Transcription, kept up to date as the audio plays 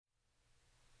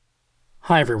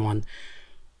Hi, everyone.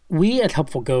 We at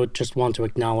Helpful Goat just want to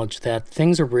acknowledge that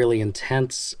things are really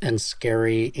intense and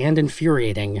scary and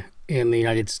infuriating in the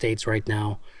United States right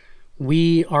now.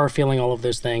 We are feeling all of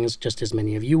those things just as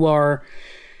many of you are,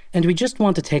 and we just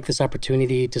want to take this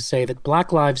opportunity to say that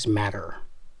Black Lives Matter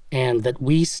and that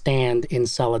we stand in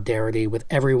solidarity with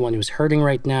everyone who's hurting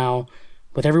right now,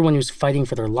 with everyone who's fighting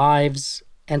for their lives,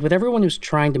 and with everyone who's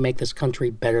trying to make this country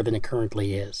better than it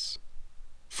currently is.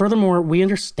 Furthermore, we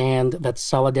understand that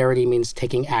solidarity means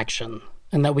taking action,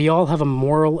 and that we all have a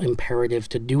moral imperative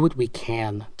to do what we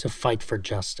can to fight for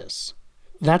justice.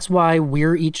 That's why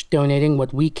we're each donating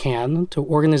what we can to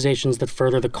organizations that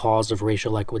further the cause of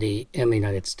racial equity in the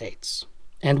United States.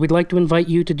 And we'd like to invite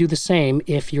you to do the same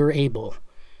if you're able.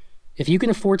 If you can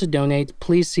afford to donate,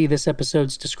 please see this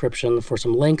episode's description for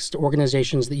some links to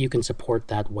organizations that you can support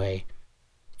that way.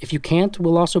 If you can't,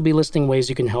 we'll also be listing ways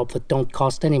you can help that don't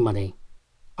cost any money.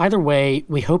 Either way,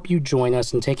 we hope you join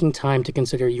us in taking time to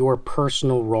consider your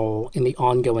personal role in the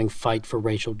ongoing fight for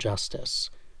racial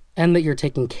justice, and that you're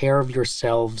taking care of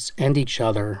yourselves and each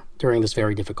other during this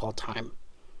very difficult time.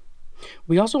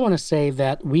 We also want to say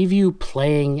that we view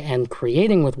playing and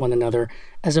creating with one another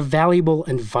as a valuable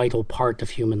and vital part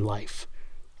of human life.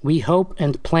 We hope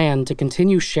and plan to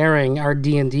continue sharing our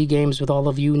D&D games with all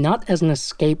of you, not as an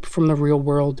escape from the real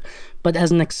world, but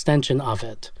as an extension of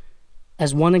it.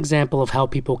 As one example of how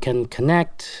people can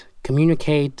connect,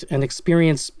 communicate, and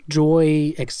experience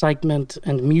joy, excitement,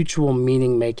 and mutual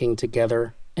meaning-making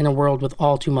together in a world with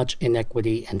all too much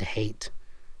inequity and hate.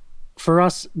 For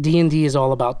us, D&D is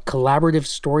all about collaborative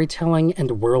storytelling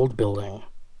and world building,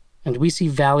 and we see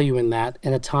value in that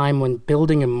in a time when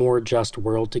building a more just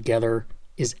world together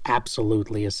is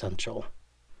absolutely essential.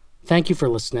 Thank you for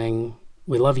listening.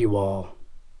 We love you all.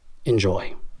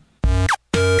 Enjoy.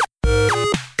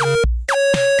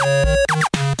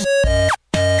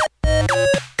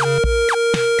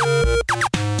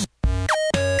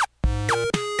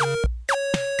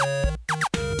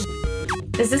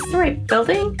 Is this the right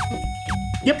building?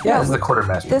 Yep. Yeah, this is the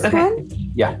quartermaster. This one?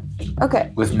 Yeah.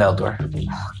 Okay. With Neldor.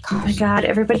 Oh my god,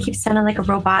 everybody keeps sounding like a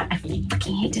robot. I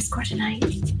fucking hate Discord tonight.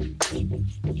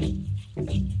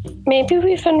 Maybe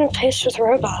we've been replaced with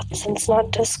robots and it's not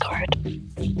Discord.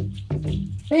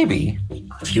 Maybe.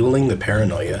 Fueling the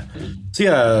paranoia. So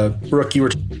yeah, Rook, you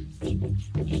were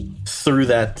through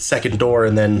that second door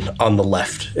and then on the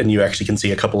left, and you actually can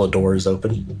see a couple of doors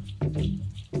open.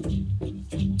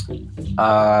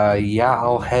 Yeah,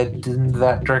 I'll head in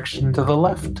that direction to the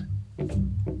left.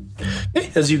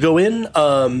 Okay, as you go in,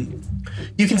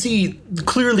 you can see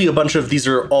clearly a bunch of these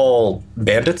are all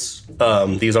bandits.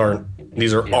 These are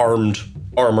armored.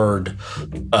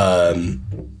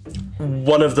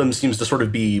 One of them seems to sort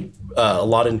of be a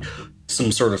lot in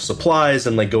some sort of supplies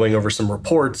and like going over some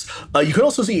reports. You can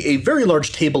also see a very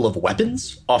large table of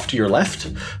weapons off to your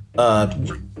left.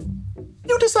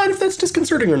 You decide if that's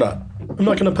disconcerting or not. I'm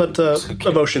not going to put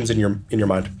emotions in your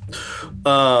mind.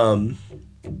 And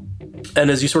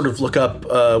as you sort of look up,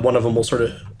 one of them will sort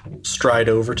of stride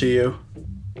over to you.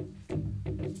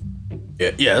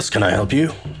 Yes, can I help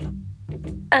you?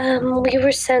 We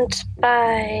were sent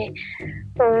by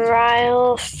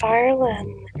Ryle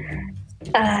Farland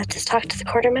to talk to the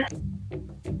quartermaster.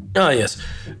 Ah, yes.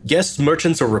 Guests,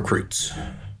 merchants, or recruits?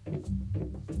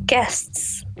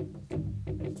 Guests.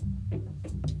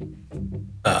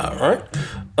 All right.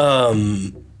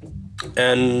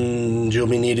 And you'll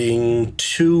be needing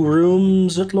 2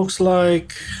 rooms, it looks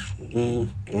like.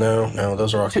 No,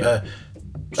 those are...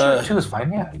 Two is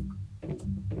fine, yeah.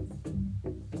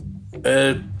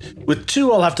 With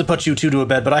 2, I'll have to put you 2 to a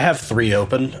bed, but I have 3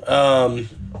 open.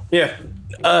 Yeah.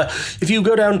 If you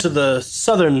go down to the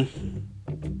southern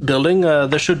building,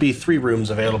 there should be 3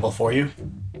 rooms available for you.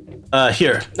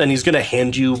 Here, and he's going to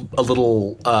hand you a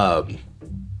little...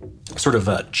 sort of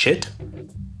a chit.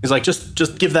 He's like, just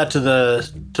give that to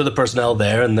the personnel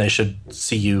there, and they should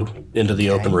see you into the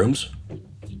open rooms.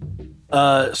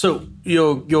 So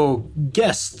your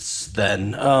guests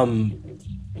then.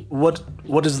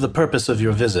 What is the purpose of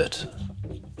your visit?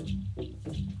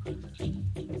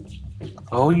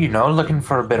 Oh, looking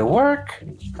for a bit of work.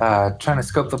 Trying to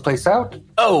scope the place out.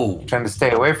 Oh, trying to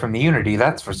stay away from the Unity,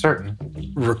 that's for certain.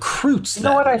 Recruits. You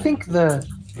know what? I think the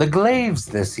glaives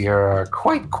this year are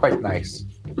quite nice.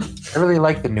 I really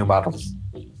like the new models.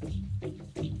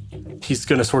 He's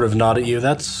going to sort of nod at you.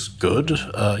 That's good.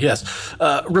 Yes.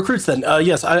 Recruits then.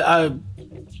 Yes, I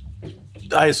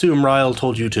assume Ryle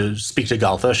told you to speak to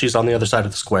Galtha. She's on the other side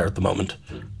of the square at the moment.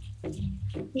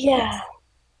 Yeah.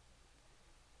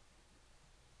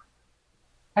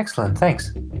 Excellent,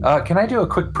 thanks. Can I do a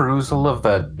quick perusal of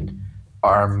the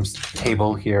arms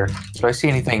table here. Do I see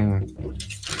anything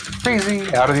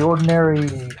crazy, out of the ordinary,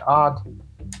 odd?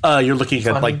 You're looking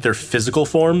at like their physical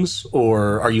forms,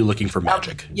 or are you looking for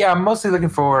magic? Yeah, I'm mostly looking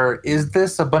for, is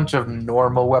this a bunch of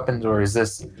normal weapons, or is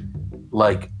this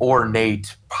like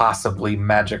ornate, possibly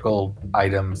magical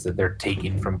items that they're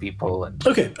taking from people? And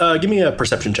Okay, give me a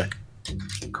perception check.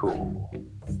 Cool.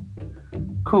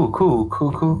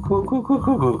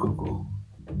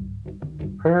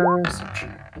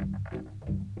 Perception.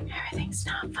 Everything's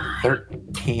not fine.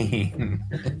 13.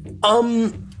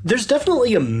 There's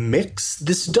definitely a mix.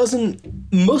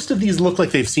 Most of these look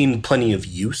like they've seen plenty of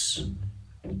use.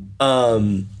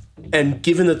 And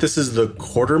given that this is the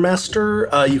quartermaster,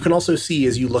 you can also see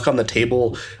as you look on the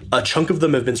table, a chunk of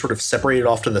them have been sort of separated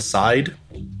off to the side.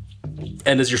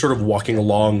 And as you're sort of walking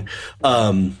along,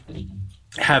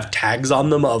 have tags on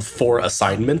them for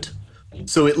assignment.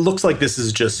 So it looks like this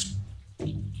is just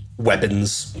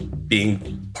weapons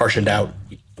being partitioned out.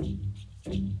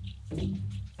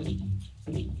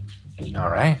 All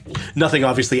right. Nothing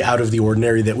obviously out of the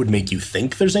ordinary that would make you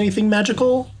think there's anything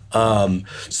magical.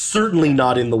 Certainly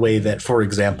not in the way that, for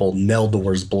example,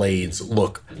 Neldor's blades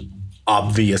look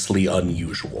obviously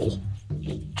unusual.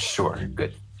 Sure.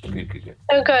 Good.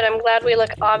 Oh, good. I'm glad we look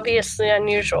obviously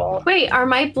unusual. Wait, are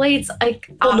my blades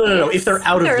like? Well, no. If they're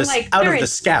out of they're the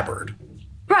scabbard.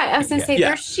 Right, I was gonna say Yeah.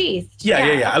 they're sheathed. Yeah.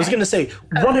 Okay. I was gonna say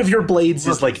one of your blades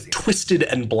is like twisted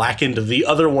and blackened. The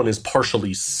other one is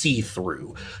partially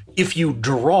see-through. If you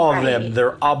draw them,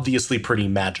 they're obviously pretty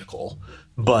magical.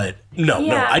 But no,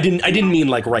 I didn't mean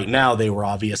like right now they were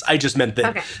obvious. I just meant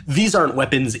that these aren't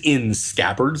weapons in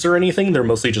scabbards or anything. They're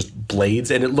mostly just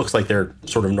blades, and it looks like they're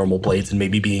sort of normal blades and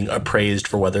maybe being appraised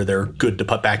for whether they're good to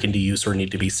put back into use or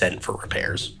need to be sent for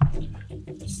repairs.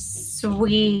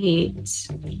 Sweet.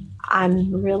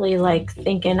 I'm really like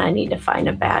thinking I need to find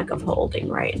a bag of holding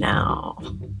right now.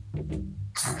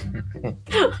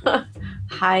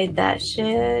 Hide that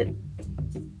shit.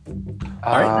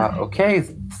 Okay,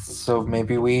 so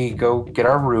maybe we go get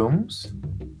our rooms.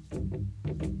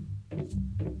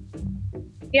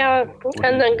 Yeah,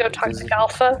 and then go talk to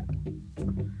Galfa.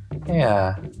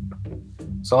 Yeah.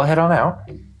 So I'll head on out.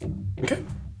 Okay.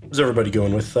 Is everybody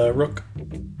going with Rook?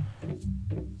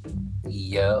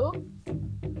 Yeah.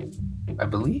 I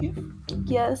believe.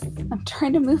 Yes, I'm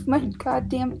trying to move my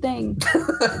goddamn thing.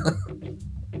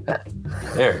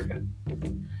 There we go.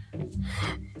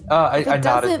 I If it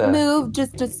nodded doesn't move,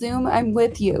 just assume I'm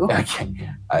with you. Okay.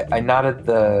 I nodded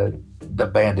the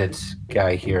bandit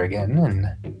guy here again and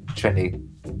trying to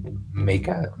make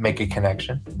a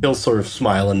connection. He'll sort of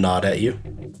smile and nod at you.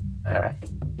 All right.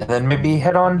 And then maybe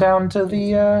head on down to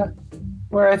the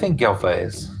where I think Gelfa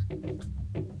is.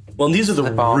 Well, and these are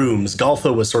the rooms.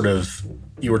 Galtha was sort of,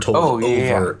 you were told,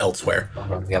 over elsewhere.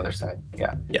 Over on the other side,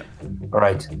 yeah. Yeah. All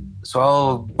right. So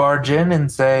I'll barge in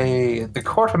and say, the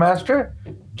quartermaster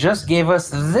just gave us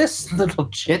this little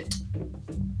chit.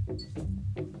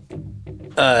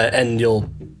 And you'll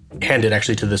hand it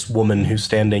actually to this woman who's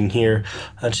standing here.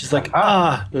 And she's like,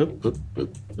 there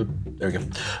we go.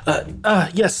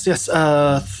 Yes,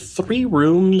 3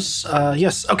 rooms.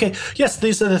 Yes, okay. Yes,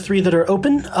 these are the 3 that are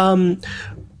open.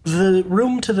 The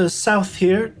room to the south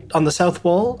here, on the south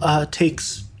wall,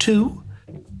 takes 2.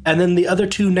 And then the other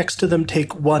 2 next to them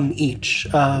take 1 each.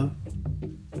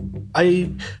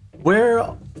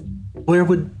 Where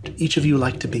would each of you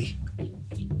like to be?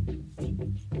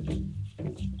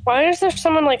 Why is there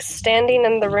someone like standing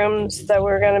in the rooms that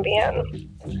we're going to be in?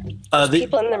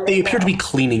 People in the room they appear to now. be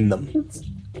cleaning them.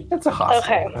 That's a hostel.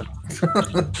 Okay.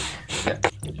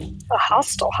 A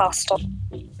hostel.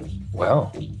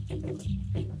 Well,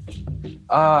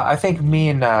 I think me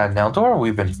and Neldor,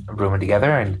 we've been rooming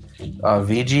together, and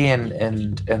VG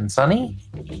and Sunny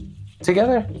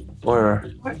together,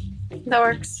 or That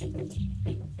works.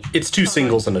 It's 2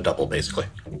 singles and a double, basically.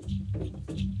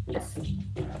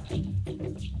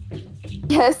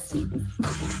 Yes.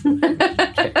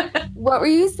 What were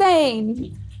you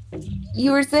saying?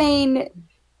 You were saying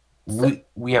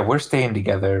we're staying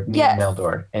together, me Yes. and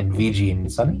Neldor, and VG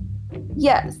and Sunny.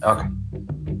 yes. Okay,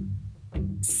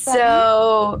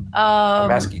 So,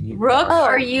 I'm asking you. Rook,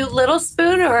 are you little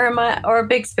spoon or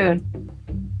big spoon?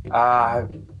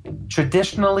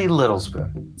 Traditionally Little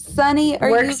Spoon. Sunny,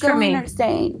 are Works you for going me. or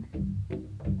staying?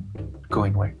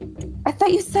 Going where? I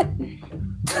thought you said.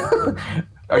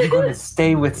 Are you going to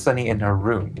stay with Sunny in her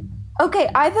room? Okay,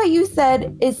 I thought you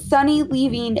said, is Sunny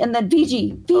leaving? And then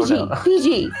VG.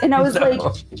 And I was No. like,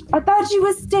 I thought she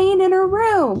was staying in her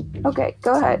room. Okay,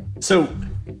 go ahead. So,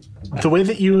 the way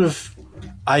that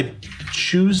I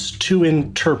choose to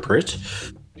interpret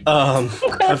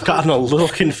I've gotten a little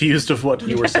confused of what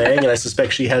you were saying, and I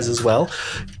suspect she has as well,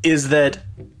 is that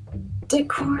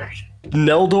Discord.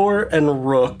 Neldor and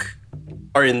Rook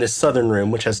are in this southern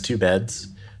room, which has 2 beds,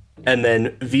 and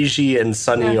then Vigi and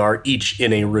Sunny are each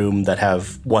in a room that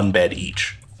have 1 bed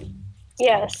each.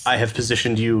 Yes. I have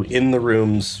positioned you in the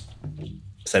rooms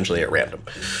essentially at random.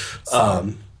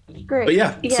 Great. But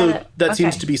yeah, so that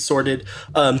seems to be sorted.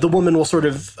 The woman will sort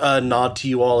of nod to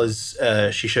you all as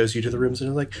she shows you to the rooms and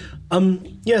is like,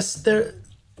 yes, there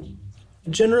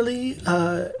generally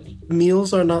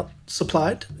meals are not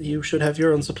supplied. You should have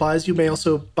your own supplies. You may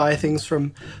also buy things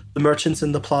from the merchants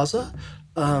in the plaza.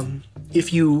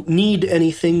 If you need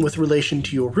anything with relation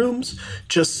to your rooms,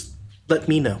 just let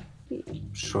me know.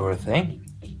 Sure thing.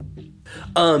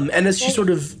 And as she sort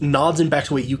of nods and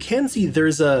backs away, you can see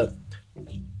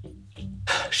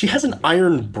she has an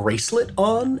iron bracelet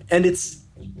on, and it's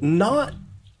not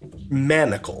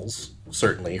manacles,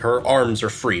 certainly. Her arms are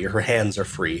free, her hands are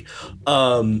free.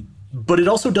 But it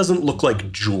also doesn't look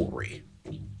like jewelry.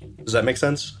 Does that make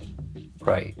sense?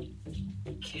 Right.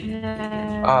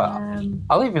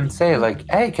 I'll even say, like,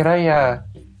 hey, can I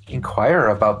inquire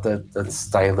about the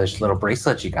stylish little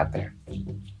bracelet you got there?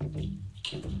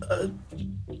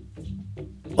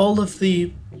 All of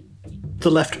the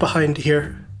left behind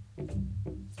here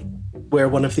wear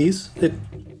one of these. It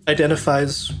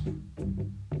identifies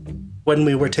when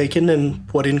we were taken and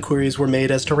what inquiries were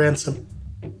made as to ransom.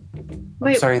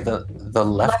 Wait, Sorry, the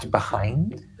left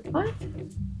behind? what?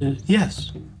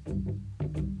 Yes.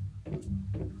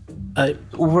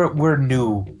 We're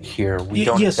new here. We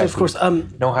don't yes, of exactly course.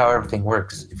 know how everything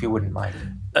works, if you wouldn't mind.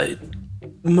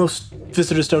 Most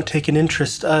visitors don't take an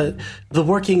interest. The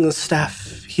working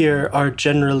staff here are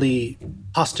generally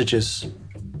hostages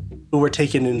who were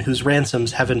taken and whose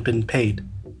ransoms haven't been paid.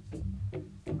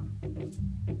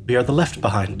 We are the left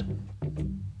behind.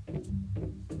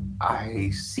 I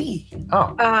see.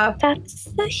 Oh, That's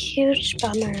a huge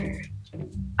bummer.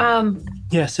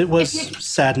 Yes, it was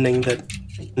saddening that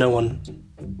no one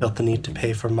felt the need to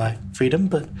pay for my freedom,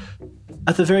 but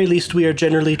at the very least, we are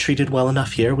generally treated well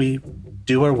enough here. We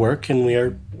do our work, and we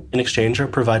are, in exchange, are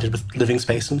provided with living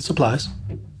space and supplies.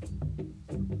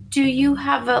 Do you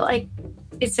have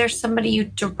is there somebody you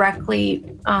directly,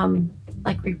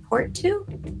 report to?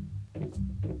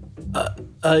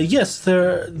 Yes,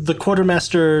 the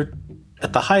quartermaster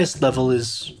at the highest level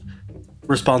is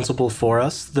responsible for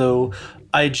us, though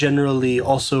I generally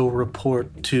also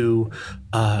report to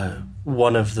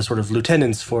one of the sort of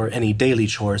lieutenants for any daily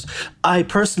chores. I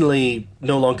personally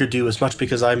no longer do as much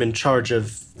because I'm in charge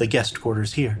of the guest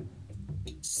quarters here.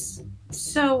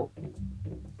 So,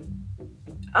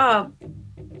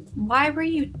 why were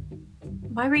you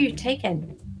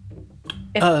taken?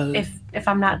 If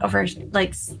I'm not over,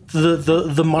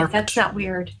 the marked. That's not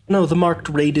weird. No, the marked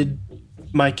raided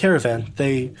my caravan.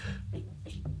 They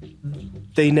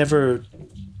never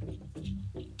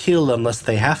kill unless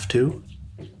they have to.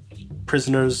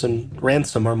 Prisoners and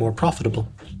ransom are more profitable.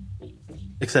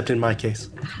 Except in my case.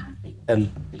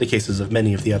 And the cases of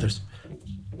many of the others.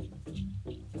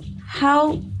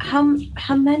 How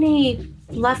many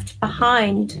left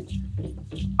behind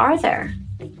are there?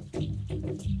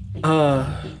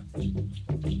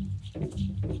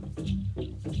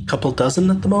 Couple dozen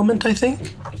at the moment, I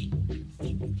think.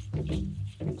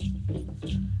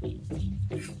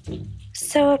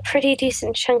 So a pretty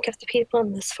decent chunk of the people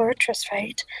in this fortress,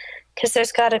 right? Because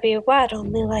there's got to be,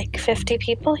 only like 50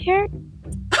 people here?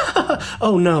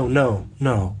 Oh, no.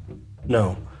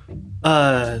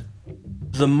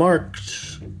 The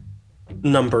marked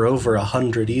number over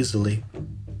 100 easily.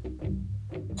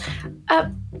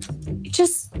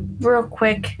 Just real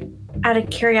quick, out of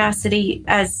curiosity,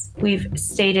 as we've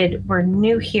stated, we're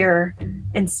new here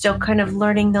and still kind of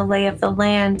learning the lay of the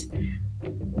land.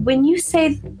 When you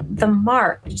say the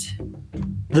marked...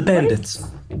 The bandits.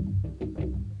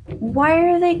 Why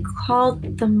are they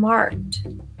called the marked?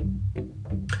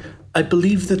 I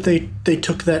believe that they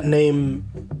took that name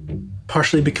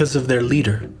partially because of their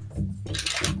leader.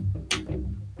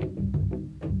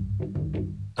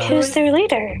 Who's their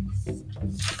leader?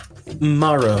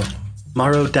 Maro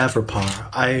Davrapar.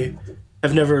 I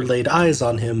have never laid eyes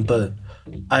on him, but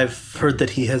I've heard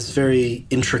that he has very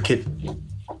intricate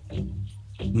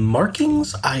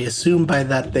markings. I assume by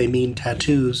that they mean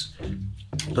tattoos,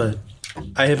 but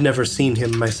I have never seen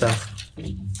him myself.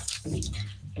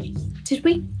 Did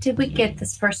we get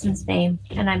this person's name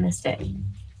and I missed it?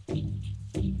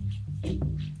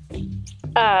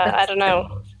 I don't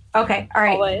know. Okay, all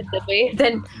right. Wait, did we?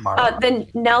 Then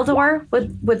Neldor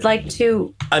would like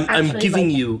to. I'm giving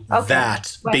you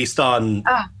that Right. based on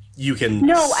you can...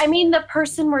 No, I mean the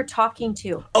person we're talking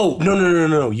to. Oh,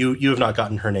 no. You have not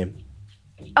gotten her name.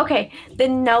 Okay,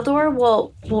 then Neldor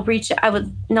will reach...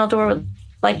 Neldor would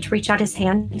like to reach out his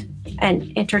hand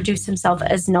and introduce himself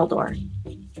as Neldor.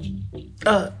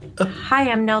 Hi,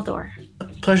 I'm Neldor.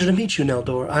 Pleasure to meet you,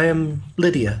 Neldor. I am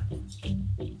Lydia.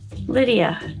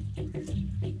 Lydia.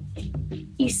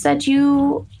 You said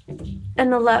you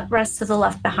and the rest of the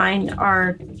Left Behind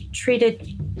are treated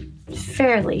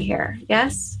fairly here,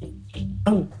 yes?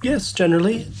 Oh, yes,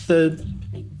 generally. The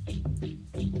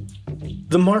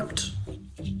Marked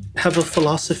have a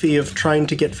philosophy of trying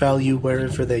to get value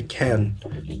wherever they can.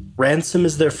 Ransom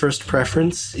is their first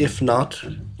preference. If not,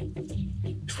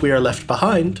 if we are left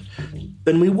behind,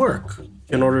 then we work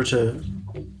in order to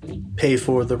pay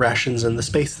for the rations and the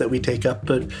space that we take up.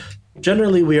 But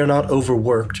generally, we are not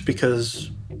overworked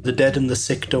because the dead and the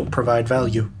sick don't provide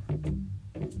value.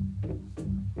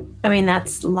 I mean,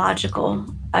 that's logical.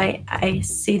 I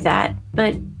see that,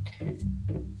 but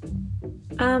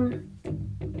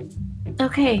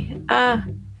okay. All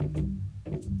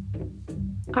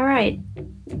right.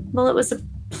 Well, it was a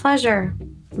pleasure,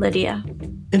 Lydia.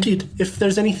 Indeed. If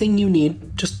there's anything you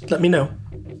need, just let me know.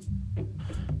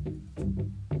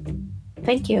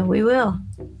 Thank you. We will.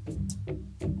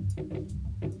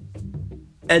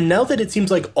 And now that it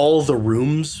seems like all the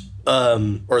rooms,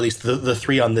 or at least the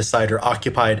three on this side are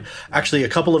occupied, actually a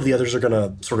couple of the others are going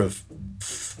to sort of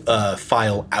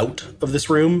file out of this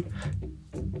room,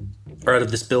 or out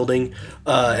of this building.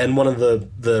 And one of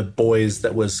the boys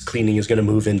that was cleaning is going to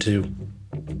move into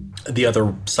the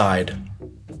other side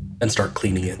and start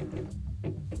cleaning it.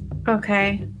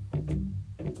 Okay.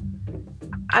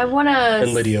 I want to...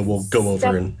 And Lydia will go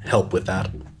over and help with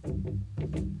that.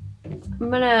 I'm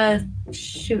going to...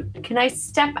 Shoot. Can I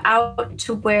step out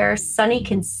to where Sunny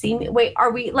can see me? Wait, are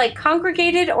we like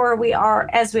congregated or we are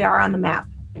as we are on the map?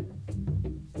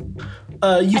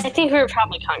 I think we were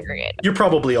probably congregated. You're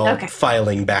probably all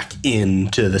filing back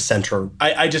into the center.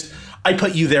 I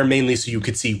put you there mainly so you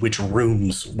could see which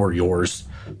rooms were yours.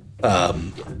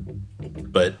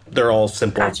 But they're all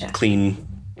simple, clean,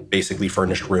 basically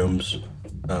furnished rooms.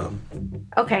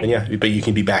 Okay. And yeah, but you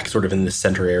can be back sort of in the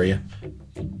center area.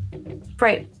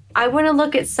 Right. I want to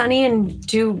look at Sunny and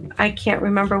do, I can't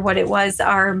remember what it was,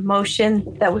 our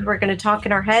motion that we were going to talk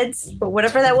in our heads, but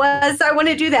whatever that was, I want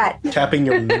to do that. Tapping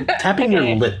your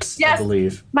lips, yes, I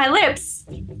believe. My lips.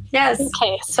 Yes.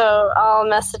 Okay, so I'll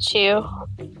message you.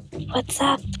 What's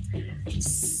up?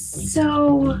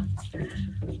 So,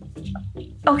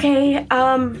 okay,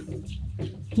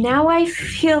 now I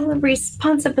feel a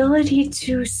responsibility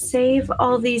to save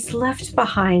all these left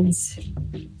behinds.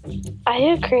 I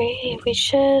agree. We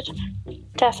should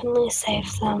definitely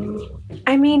save them.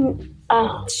 I mean,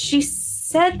 she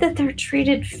said that they're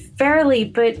treated fairly,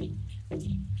 but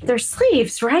they're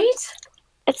slaves, right?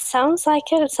 It sounds like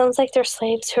it. It sounds like they're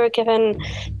slaves who are given,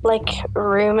 like,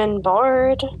 room and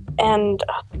board and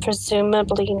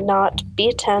presumably not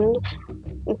beaten.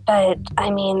 But, I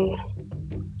mean,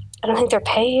 I don't think they're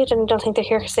paid and I don't think they're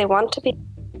here because they want to be.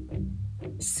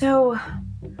 So...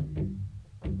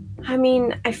 I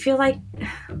mean, I feel like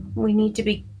we need to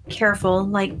be careful,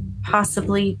 like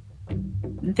possibly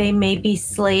they may be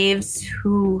slaves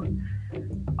who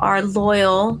are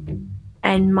loyal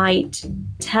and might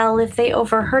tell if they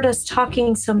overheard us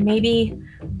talking. So maybe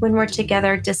when we're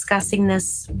together discussing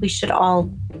this, we should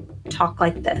all talk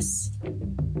like this.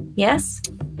 Yes?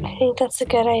 I think that's a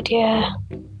good idea.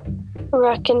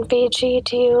 Rook and BG,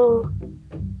 do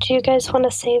you guys want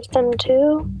to save them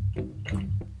too?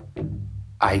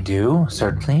 I do,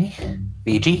 certainly.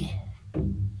 BG?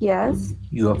 Yes.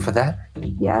 You up for that?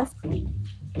 Yes.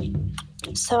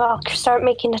 So I'll start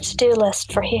making a to-do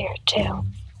list for here, too.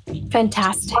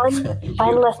 Fantastic. 1,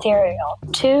 find Letherial.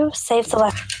 2, save the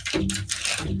left.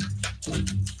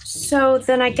 So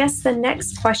then I guess the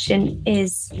next question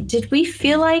is, did we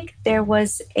feel like there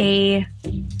was a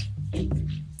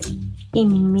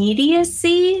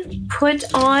immediacy put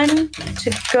on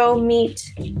to go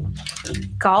meet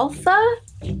Galtha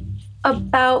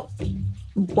about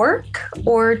work,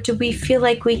 or do we feel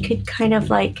like we could kind of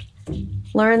like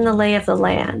learn the lay of the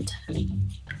land?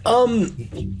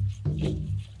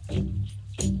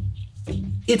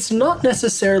 It's not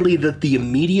necessarily that the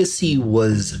immediacy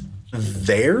was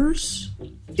theirs,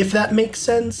 if that makes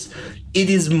sense. It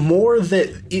is more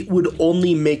that it would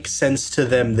only make sense to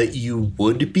them that you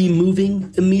would be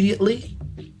moving immediately.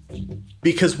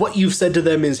 Because what you've said to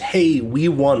them is, hey, we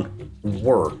want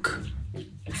work.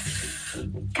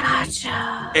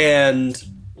 Gotcha. And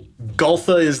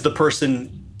Galtha is the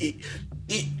person...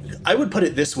 I would put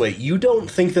it this way. You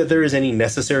don't think that there is any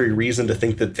necessary reason to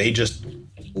think that they just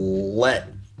let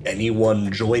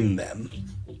anyone join them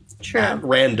True. at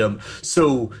random.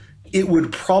 So it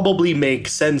would probably make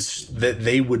sense that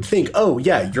they would think, oh,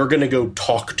 yeah, you're going to go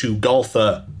talk to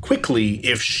Galtha quickly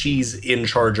if she's in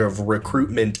charge of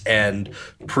recruitment and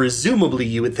presumably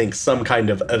you would think some kind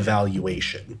of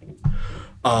evaluation.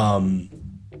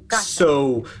 Gotcha.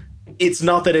 So it's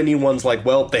not that anyone's like,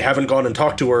 well, they haven't gone and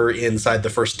talked to her inside the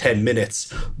first 10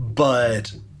 minutes,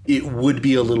 but it would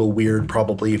be a little weird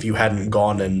probably if you hadn't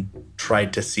gone and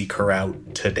tried to seek her out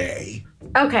today.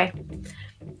 Okay.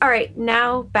 All right,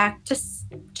 now back to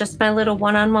just my little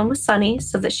one-on-one with Sunny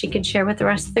so that she can share with the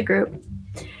rest of the group.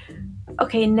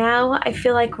 Okay, now I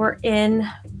feel like we're in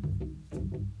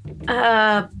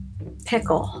a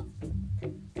pickle.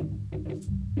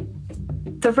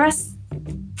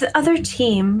 The other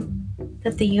team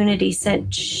that the Unity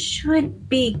sent should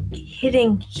be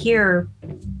hitting here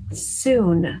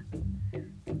soon.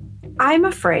 I'm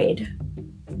afraid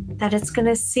that it's going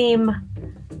to seem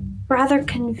rather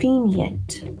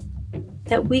convenient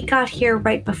that we got here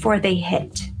right before they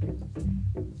hit.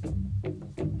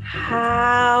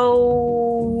 How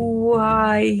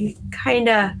I kind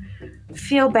of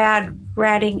feel bad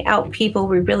ratting out people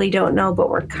we really don't know, but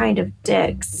we're kind of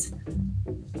dicks.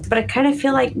 But I kind of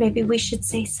feel like maybe we should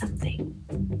say something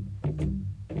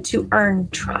to earn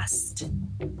trust.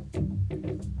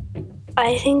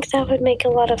 I think that would make a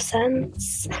lot of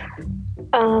sense.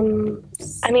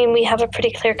 I mean, we have a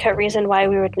pretty clear-cut reason why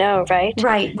we would know, right?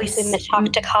 Right. We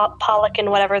talked to Pollock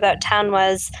and whatever that town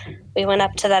was. We went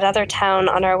up to that other town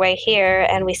on our way here,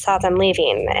 and we saw them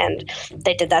leaving, and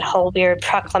they did that whole weird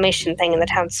proclamation thing in the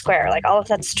town square. Like, all of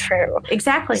that's true.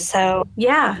 Exactly. So,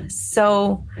 yeah.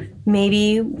 So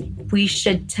maybe we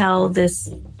should tell this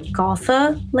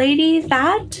Galtha lady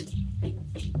that?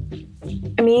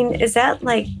 I mean, is that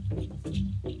like...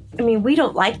 I mean, we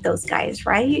don't like those guys,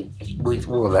 right?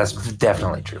 Well, that's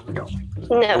definitely true. We don't.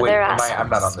 no, Wait, they're I'm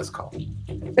not on this call.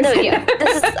 No, yeah.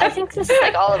 I think this is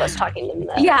like all of us talking in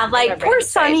the... Yeah, like poor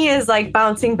Sunny is like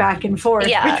bouncing back and forth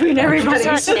between everybody.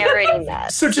 Just not narrating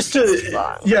that. So just to,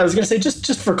 I was going to say,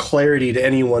 just for clarity to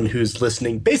anyone who's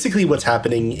listening, basically what's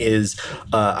happening is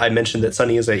I mentioned that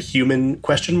Sunny is a human ?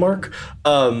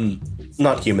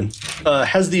 Not human.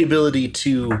 Has the ability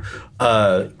to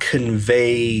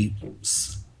convey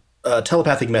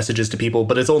telepathic messages to people,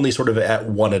 but it's only sort of at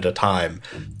one at a time.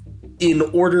 In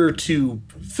order to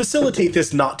facilitate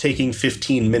this not taking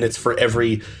 15 minutes for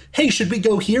every, hey, should we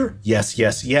go here? Yes,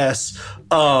 yes, yes.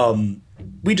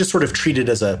 We just sort of treat it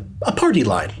as a party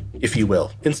line, if you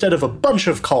will, instead of a bunch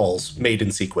of calls made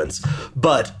in sequence.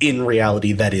 But in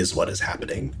reality, that is what is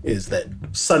happening, is that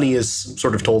Sunny is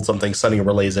sort of told something, Sunny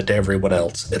relays it to everyone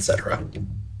else, etc.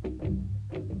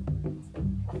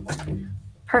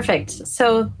 Perfect.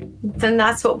 So then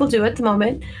that's what we'll do at the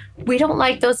moment. We don't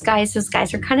like those guys. Those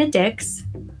guys are kind of dicks.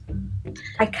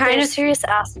 They're serious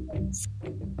assholes.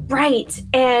 Right.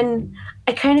 And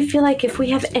I kind of feel like if we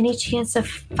have any chance of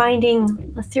finding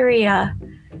Letheria,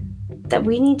 that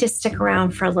we need to stick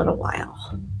around for a little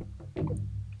while.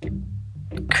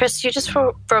 Chris, you just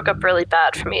broke up really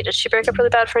bad for me. Did she break up really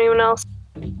bad for anyone else?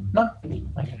 No. Okay,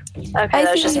 I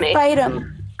that was say just we me. fight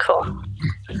him. Cool.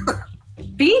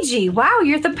 BG, wow,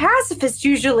 you're the pacifist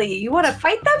usually. You want to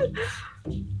fight them?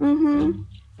 Mm-hmm.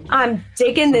 I'm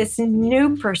digging this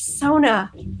new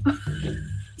persona.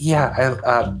 Yeah,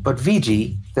 but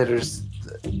VG,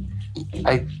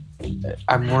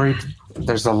 I'm worried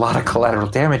there's a lot of collateral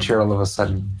damage here all of a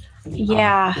sudden.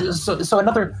 Yeah. So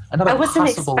another I wasn't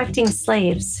possible, expecting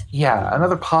slaves. Yeah,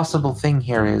 another possible thing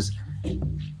here is,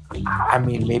 I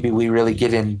mean, maybe we really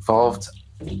get involved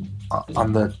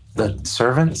on the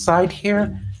servant side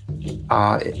here.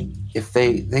 If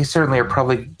they certainly are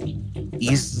probably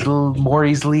more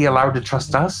easily allowed to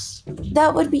trust us.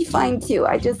 That would be fine too.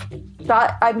 I just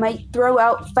thought I might throw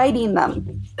out fighting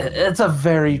them. It's a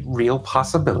very real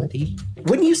possibility.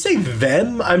 When you say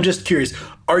them, I'm just curious,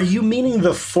 are you meaning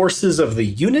the forces of the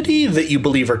Unity that you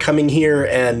believe are coming here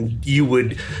and you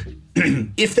would,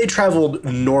 if they traveled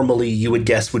normally, you would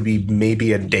guess would be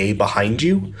maybe a day behind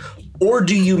you? Or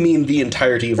do you mean the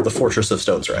entirety of the Fortress of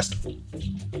Stone's Rest?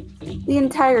 The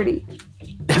entirety.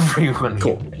 Everyone.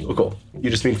 Cool. You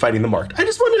just mean fighting the marked. I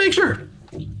just wanted to make sure.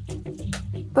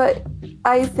 But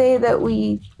I say that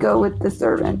we go with the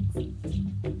servants.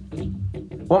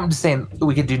 Well, I'm just saying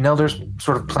we could do Nelder's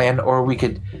sort of plan, or we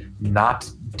could not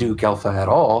do Gelfa at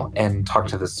all and talk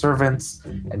to the servants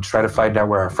and try to find out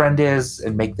where our friend is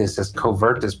and make this as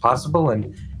covert as possible.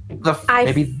 And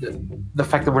maybe the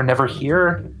fact that we're never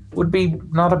here would be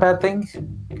not a bad thing,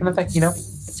 kind of thing, you know?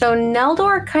 So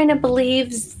Neldor kind of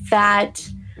believes that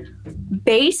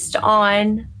based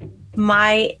on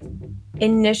my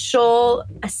initial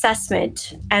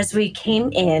assessment as we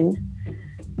came in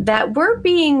that we're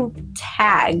being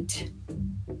tagged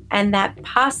and that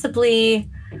possibly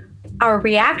our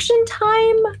reaction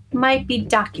time might be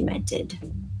documented.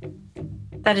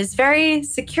 That is very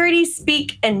security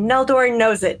speak, and Neldor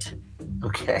knows it.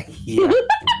 Okay. Yeah.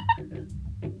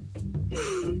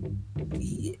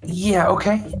 Yeah.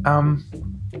 Okay.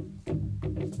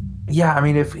 Yeah. I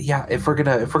mean, if we're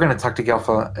gonna talk to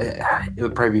Gelfa, it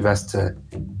would probably be best to.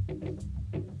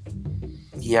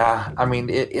 Yeah. I mean,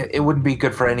 it wouldn't be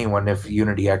good for anyone if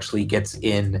Unity actually gets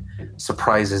in,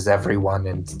 surprises everyone,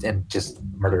 and just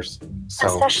murders. So.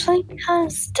 Especially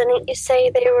because didn't you say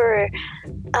they were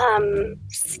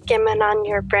skimming on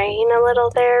your brain a little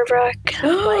there, Rook?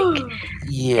 Like,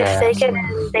 Yeah. if they get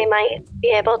in, they might be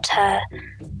able to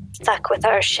fuck with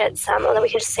our shit some. Although we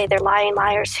could just say they're lying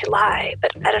liars who lie,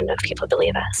 but I don't know if people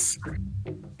believe us.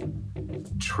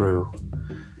 True.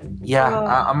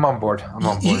 Yeah, I'm on board.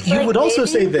 You would also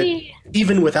say that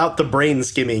even without the brain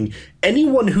skimming,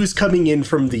 anyone who's coming in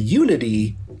from the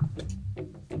Unity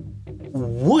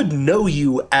would know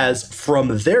you as,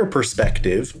 from their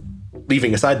perspective,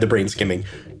 leaving aside the brain skimming,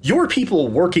 you're people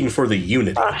working for the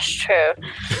Unity. Oh, that's true.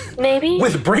 Maybe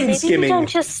with brain skimming, we don't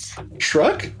just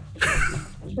shrug.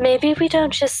 Maybe we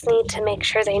don't just need to make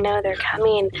sure they know they're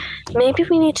coming. Maybe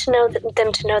we need to know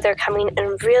them to know they're coming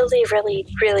and really, really,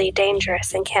 really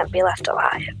dangerous and can't be left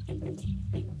alive.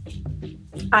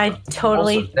 I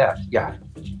totally. Also, yeah.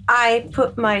 I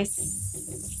put my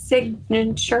signature.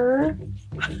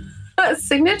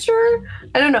 Signature?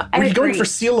 I don't know. Were you going for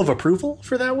seal of approval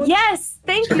for that one? Yes,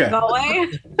 thank you, Galway.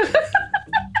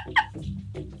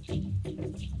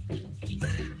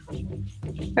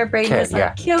 My brain was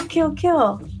like, kill, kill,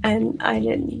 kill. And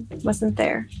I wasn't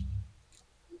there.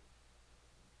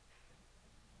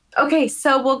 Okay,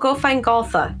 so we'll go find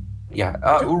Galfa. Yeah,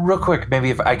 real quick, maybe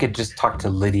if I could just talk to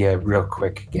Lydia real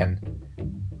quick again.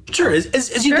 Sure.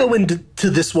 As you go into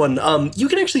this one, you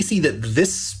can actually see that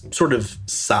this sort of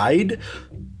side,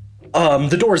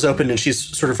 the door's open and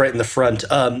she's sort of right in the front,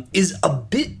 is a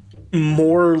bit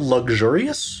more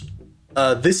luxurious.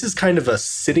 This is kind of a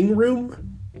sitting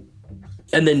room.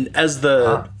 And then as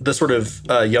the sort of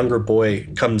younger boy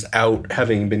comes out,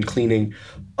 having been cleaning,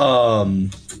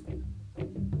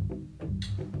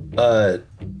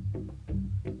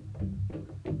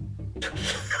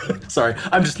 sorry,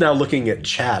 I'm just now looking at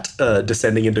chat,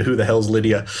 descending into who the hell's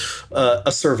Lydia.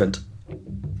 A servant.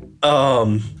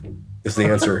 Is the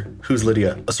answer. Who's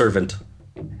Lydia? A servant.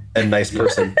 And nice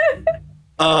person.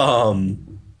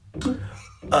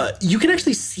 You can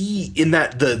actually see in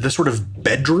that the sort of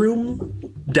bedroom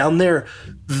down there,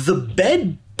 the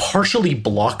bed partially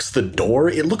blocks the door.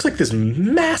 It looks like this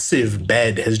massive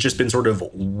bed has just been sort of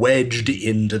wedged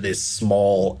into this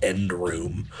small end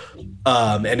room.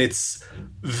 And it's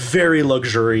very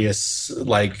luxurious,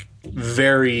 like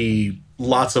very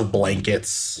lots of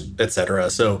blankets, etc.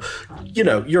 So, you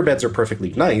know, your beds are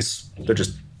perfectly nice. They're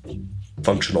just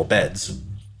functional beds.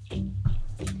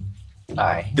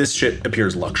 Aye. This shit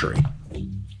appears luxury.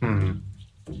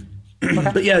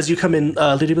 Okay. But yeah, as you come in,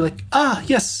 Lydia will be like,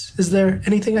 yes, is there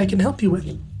anything I can help you with?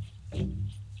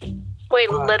 Wait,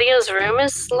 Lydia's room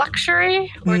is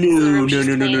luxury? Or No.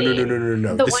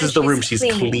 The This one is the room she's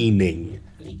she's cleaning.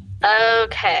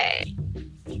 Okay.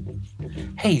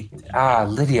 Hey,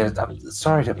 Lydia, I'm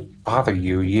sorry to bother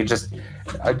you.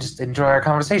 I just enjoy our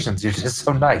conversations. You're just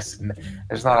so nice, and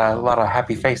there's not a lot of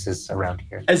happy faces around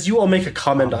here. As you all make a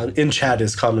comment in chat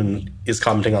is commenting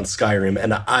on Skyrim,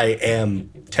 and I am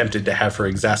tempted to have her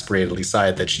exasperatedly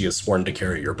sigh that she has sworn to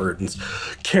carry your burdens.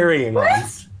 Carrying on.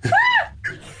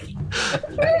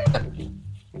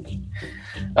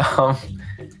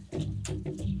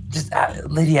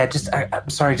 Lydia, I'm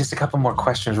sorry, just a couple more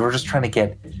questions. We're just trying to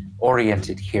get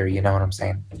oriented here, you know what I'm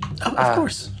saying? Oh, of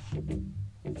course.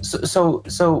 So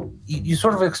you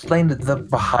sort of explained the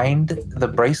behind the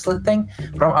bracelet thing,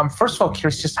 but I'm first of all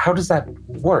curious, just how does that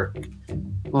work?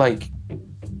 Like,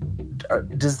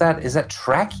 is that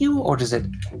track you, or does it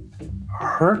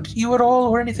hurt you at all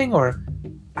or anything, or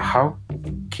how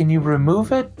can you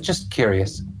remove it? Just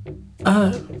curious.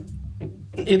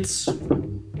 It's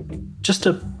just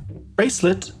a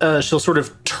bracelet. She'll sort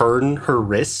of turn her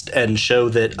wrist and show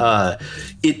that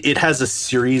it has a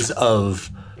series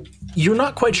of, you're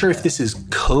not quite sure if this is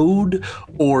code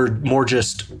or more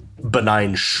just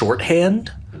benign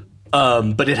shorthand,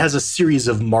 but it has a series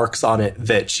of marks on it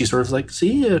that she sort of like,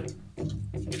 see,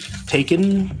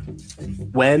 taken,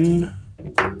 when,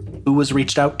 who was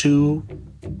reached out to,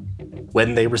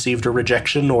 when they received a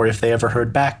rejection, or if they ever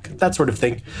heard back, that sort of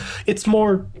thing. It's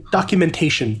more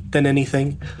documentation than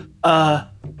anything.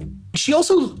 She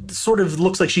also sort of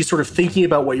looks like she's sort of thinking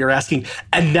about what you're asking,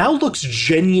 and now looks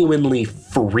genuinely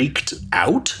freaked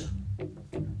out.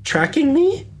 Tracking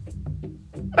me?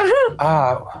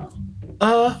 I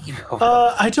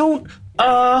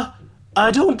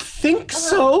don't think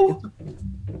so.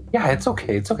 Yeah, it's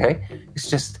okay. It's okay. It's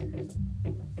just.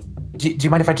 Do you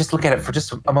mind if I just look at it for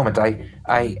just a moment?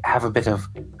 I have a bit of.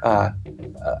 I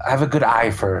have a good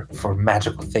eye for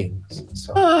magical things.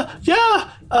 So. Yeah.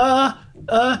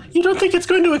 You don't think it's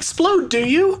going to explode, do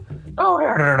you? Oh,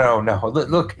 no.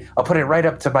 Look, I'll put it right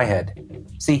up to my head.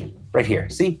 See, right here.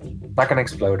 See, not gonna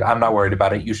explode. I'm not worried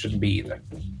about it. You shouldn't be either.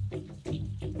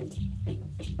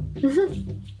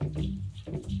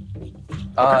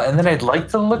 And then I'd like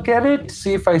to look at it,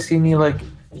 see if I see any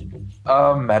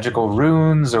magical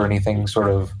runes or anything sort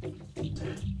of.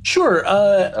 Sure.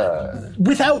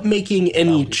 Without making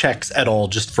any checks at all,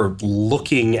 just for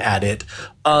looking at it,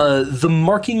 the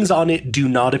markings on it do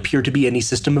not appear to be any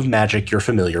system of magic you're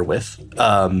familiar with.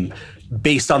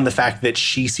 Based on the fact that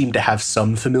she seemed to have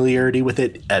some familiarity with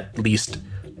it, at least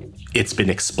it's been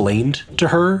explained to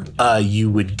her, you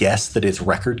would guess that it's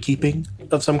record keeping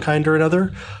of some kind or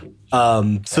another.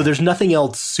 So there's nothing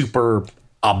else super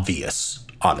obvious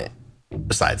on it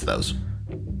besides those.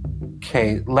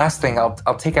 Okay, last thing,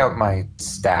 I'll take out my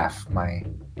staff, my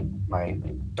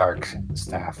dark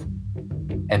staff,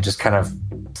 and just kind of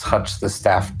touch the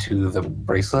staff to the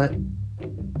bracelet.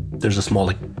 There's a small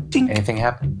ding Anything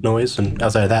happen? noise, and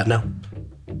outside of that, no.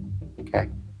 Okay.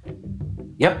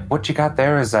 Yep, what you got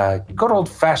there is a good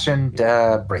old-fashioned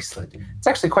bracelet. It's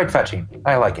actually quite fetching.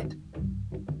 I like it.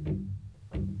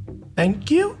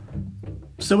 Thank you.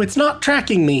 So it's not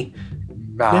tracking me.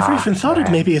 Never even thought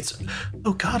it. Maybe it's.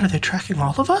 Oh God, are they tracking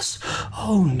all of us?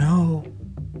 Oh no.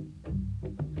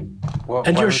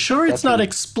 And you're sure it's not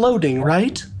exploding,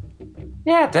 right?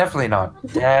 Yeah, definitely not.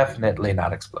 Definitely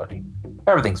not exploding.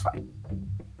 Everything's fine.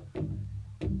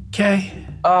 Okay.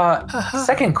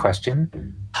 Second question.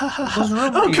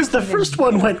 Oh, because the first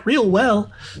one went real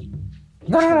well.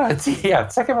 No. The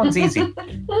second one's easy.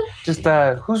 Just,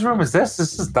 whose room is this?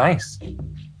 This is nice.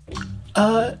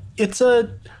 It's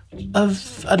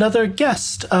of another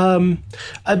guest. I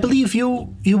believe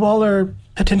you all are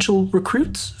potential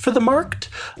recruits for the Marked.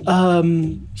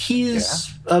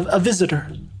 He's a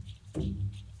visitor.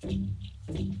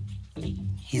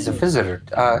 He's a visitor.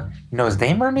 You know his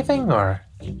name or anything, or?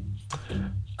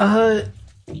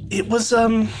 It was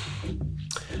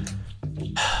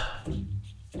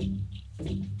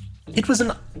It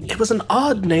was an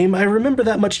odd name. I remember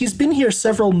that much. He's been here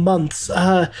several months.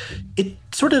 It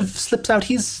sort of slips out.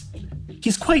 He's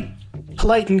quite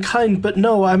polite and kind, but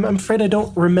no, I'm afraid I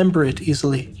don't remember it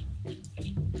easily.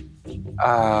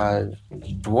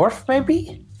 Dwarf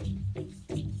maybe?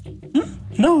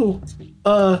 No.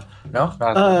 No,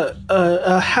 not.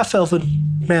 A half-elven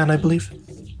man, I believe.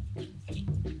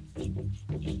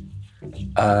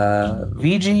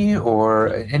 VG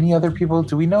or any other people?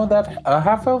 Do we know that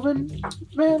half-elven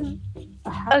man?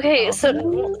 Okay,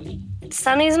 so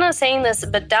Sunny's not saying this,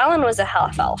 but Dallin was a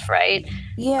half-elf, right?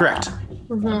 Yeah. Correct.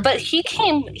 Mm-hmm. But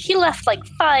he left like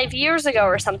 5 years ago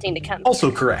or something to come.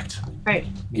 Also correct. Right.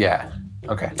 Yeah.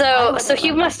 Okay. So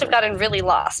he must have gotten really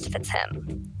lost if it's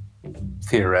him.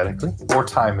 Theoretically. Or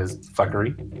time is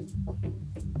fuckery.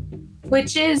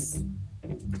 Which is,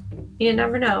 you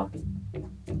never know.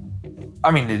 I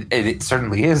mean, it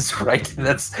certainly is, right?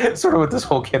 That's sort of what this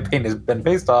whole campaign has been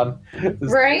based on.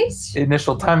 Right?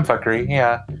 Initial time fuckery,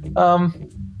 yeah.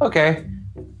 Okay.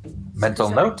 Mental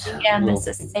note. Again, We'll as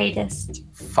a sadist.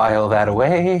 file that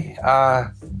away.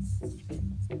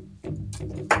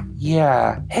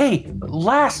 Yeah. Hey,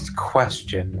 last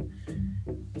question.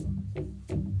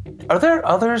 Are there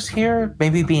others here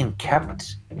maybe being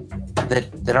kept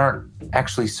that aren't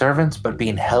actually servants but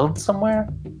being held somewhere?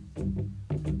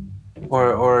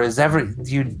 Or is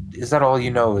that all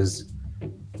you know is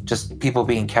just people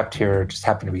being kept here just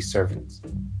happen to be servants?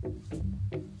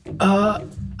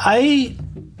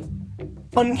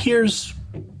 One hears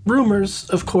rumors,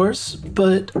 of course,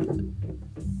 but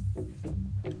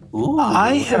Ooh,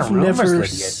 I have never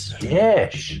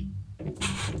dish.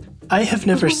 I have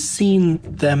never seen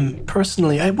them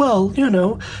personally.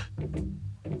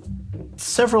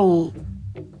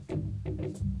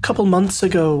 Couple months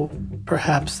ago,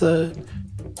 perhaps,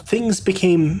 things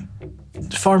became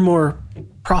far more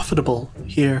profitable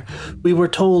here. We were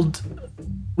told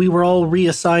we were all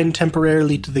reassigned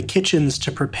temporarily to the kitchens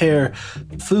to prepare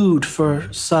food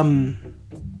for someone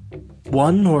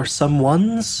or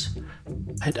someones.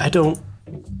 I don't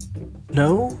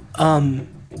know.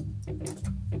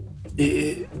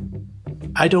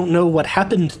 I don't know what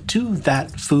happened to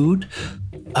that food,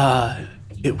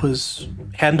 It was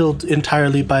handled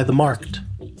entirely by the marked.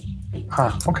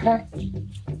 Huh, okay.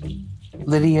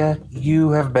 Lydia,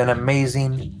 you have been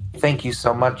amazing. Thank you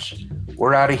so much.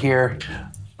 We're out of here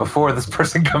before this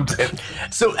person comes in.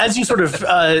 So as you sort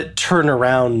of turn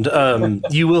around,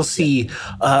 you will see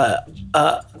a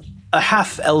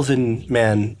half-elven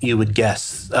man, you would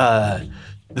guess,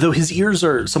 though his ears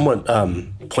are somewhat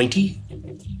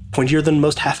pointier than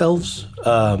most half-elves,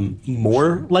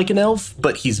 more like an elf,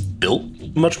 but he's built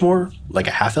much more like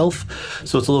a half-elf,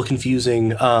 so it's a little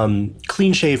confusing.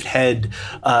 Clean-shaved head,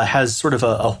 has sort of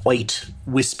a white,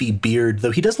 wispy beard,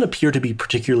 though he doesn't appear to be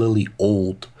particularly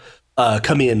old.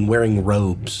 Come in wearing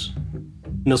robes.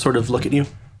 And he'll sort of look at you.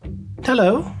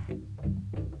 Hello.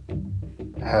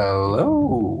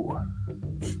 Hello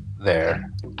there.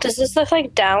 Does this look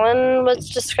like Dallin was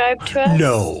described to us?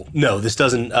 No, this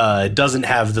doesn't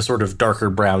have the sort of darker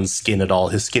brown skin at all.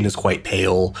 His skin is quite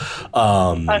pale.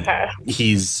 Okay.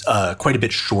 He's quite a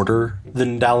bit shorter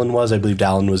than Dallin was. I believe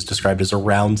Dallin was described as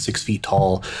around 6 feet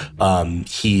tall.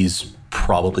 He's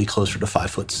probably closer to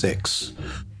 5'6".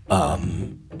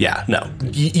 Yeah, no.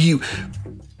 You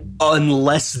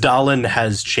unless Dallin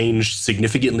has changed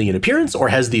significantly in appearance or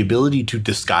has the ability to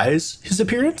disguise his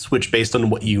appearance, which based on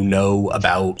what you know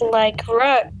about like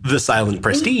Rook, the Silent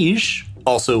Prestige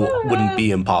also wouldn't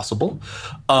be impossible.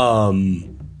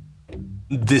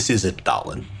 This isn't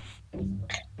Dallin.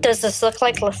 Does this look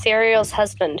like Letheriel's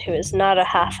husband, who is not a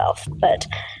half-elf, but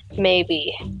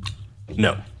maybe?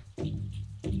 No.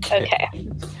 Okay.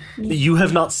 You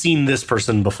have not seen this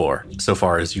person before, so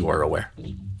far as you are aware.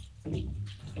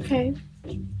 Okay.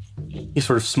 He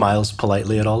sort of smiles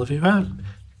politely at all of you.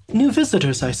 New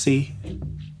visitors, I see.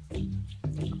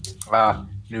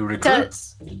 New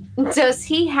recruits. Does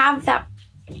he have that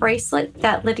bracelet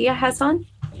that Lydia has on?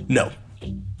 No.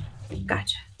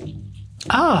 Gotcha.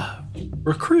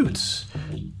 Recruits.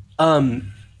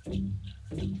 And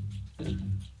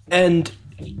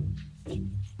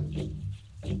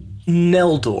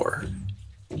Neldor,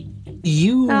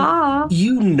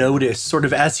 you notice sort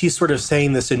of as he's sort of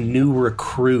saying this in new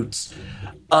recruits,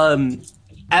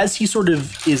 as he sort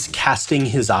of is casting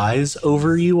his eyes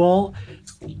over you all,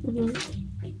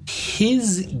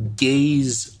 his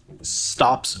gaze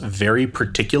stops very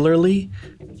particularly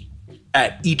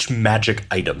at each magic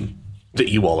item that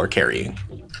you all are carrying.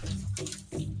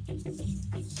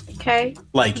 Okay.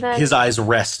 Like, his eyes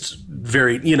rest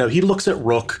very, he looks at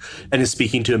Rook and is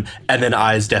speaking to him, and then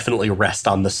eyes definitely rest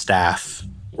on the staff,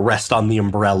 rest on the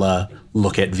umbrella,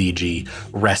 look at VG,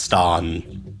 rest on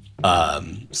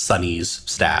Sunny's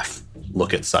staff,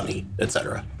 look at Sunny,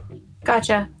 etc.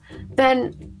 Gotcha.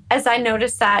 Then, as I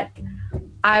notice that,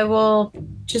 I will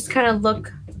just kind of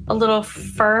look a little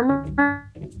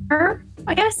firmer,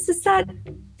 I guess, is that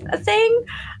a thing,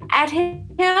 at him,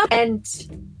 and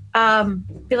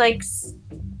be like,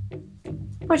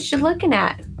 what you looking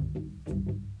at?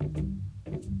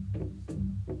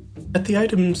 At the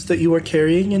items that you are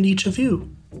carrying and each of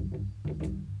you.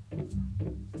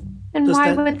 And Does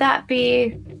why that would that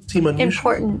be seem unusual?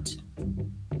 important?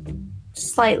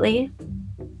 Slightly.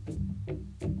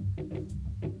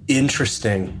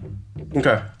 Interesting.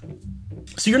 Okay.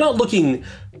 So you're not looking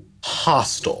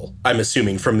hostile, I'm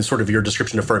assuming, from sort of your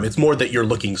description of firm. It's more that you're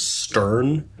looking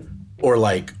stern or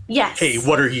like, yes. Hey,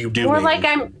 what are you doing? Or like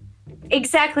I'm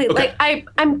exactly Okay. like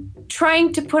I'm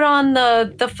trying to put on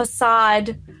the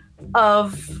facade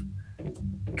of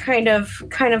kind of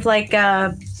like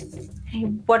hey,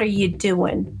 what are you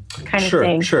doing kind of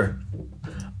thing. Sure.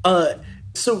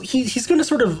 So he's going to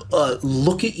sort of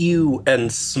look at you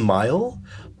and smile.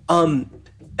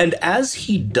 And as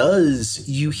he does,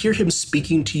 you hear him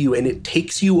speaking to you, and it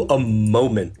takes you a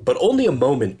moment, but only a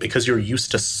moment because you're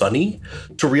used to Sunny,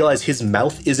 to realize his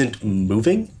mouth isn't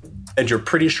moving, and you're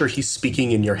pretty sure he's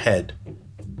speaking in your head.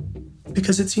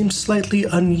 Because it seems slightly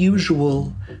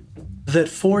unusual that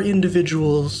 4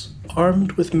 individuals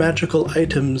armed with magical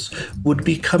items would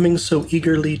be coming so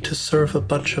eagerly to serve a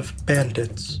bunch of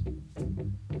bandits.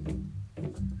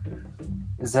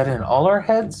 Is that in all our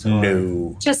heads? Or?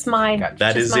 No. Just mine. Gotcha.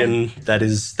 That Just is mine. that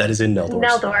is in Neldor's.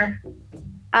 Neldor.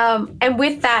 And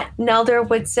with that, Neldor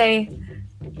would say,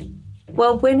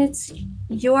 well, when it's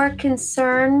your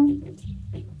concern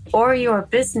or your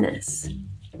business,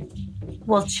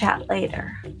 we'll chat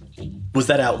later. Was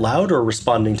that out loud or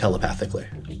responding telepathically?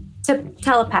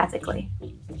 Telepathically.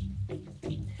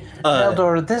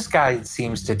 Neldor, this guy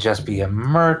seems to just be a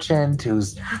merchant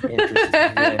who's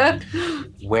interested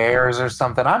in wares or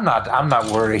something. I'm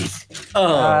not worried.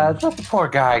 The poor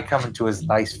guy coming to his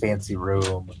nice fancy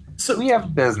room. So we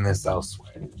have business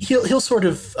elsewhere. He'll sort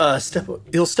of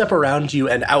step around you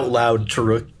and out loud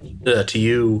to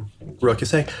you, Rook, is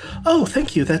saying, "Oh,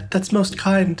 thank you. That's most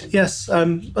kind. Yes,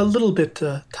 I'm a little bit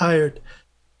tired."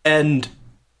 And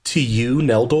to you,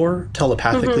 Neldor,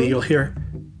 telepathically, you'll hear,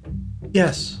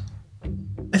 "Yes,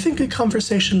 I think a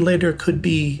conversation later could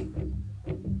be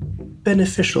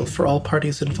beneficial for all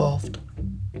parties involved."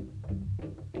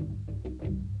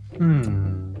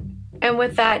 And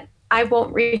with that, I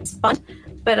won't respond,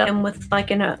 but I'm with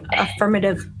like an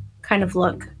affirmative kind of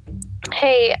look.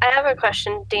 Hey, I have a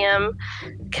question, DM.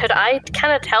 Could I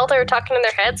kind of tell they were talking in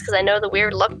their heads? Because I know the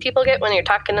weird look people get when you're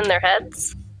talking in their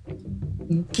heads.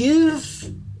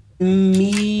 Give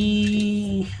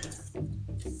me...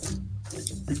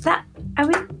 That, I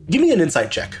would... Give me an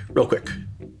insight check, real quick.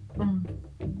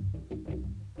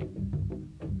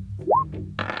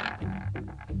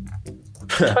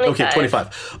 Okay,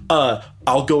 25.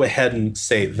 I'll go ahead and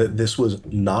say that this was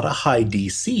not a high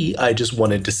DC. I just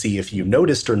wanted to see if you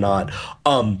noticed or not.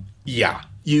 Yeah,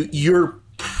 you're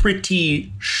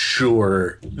pretty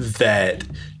sure that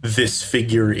this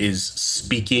figure is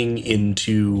speaking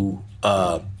into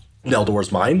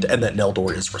Neldor's mind and that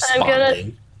Neldor is responding. I'm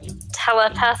gonna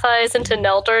telepathize into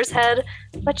Neldor's head.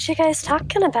 What you guys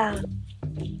talking about?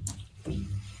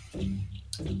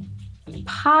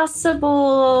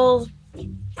 Possible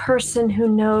person who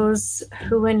knows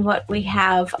who and what we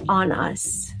have on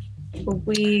us.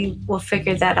 We will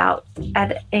figure that out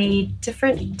at a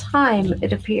different time,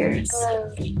 it appears.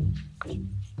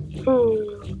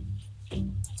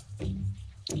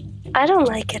 I don't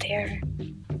like it here.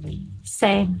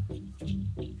 Same.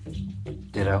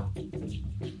 Ditto.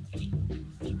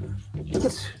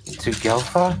 To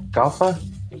Galfa?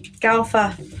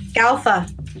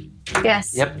 Galfa.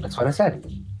 Yes. Yep, that's what I said.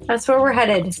 That's where we're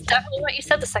headed. It's definitely what you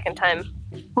said the second time.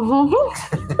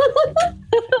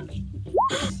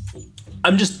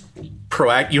 I'm just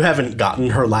proactive. You haven't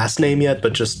gotten her last name yet,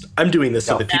 but just I'm doing this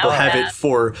so that people have it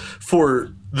for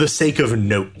the sake of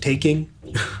note taking.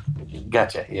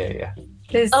 Gotcha. Yeah.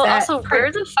 Also,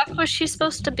 where the fuck was she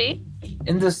supposed to be?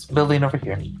 In this building over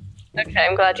here. Okay,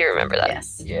 I'm glad you remember that.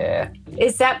 Yes. Yeah.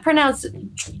 Is that pronounced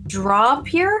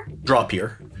Drawpier?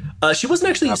 Drawpier. She wasn't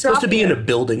actually supposed to be in a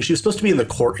building. She was supposed to be in the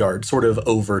courtyard, sort of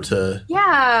over to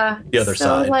the other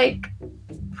side. So, like,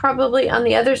 probably on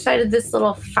the other side of this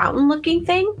little fountain-looking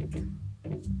thing?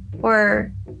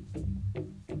 Or...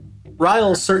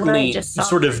 Ryle certainly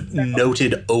sort of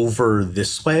noted over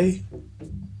this way.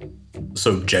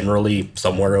 So generally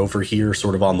somewhere over here,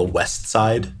 sort of on the west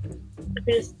side.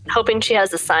 We're just hoping she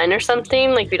has a sign or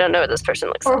something. Like, we don't know what this person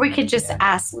looks like. Or we could just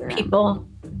ask people.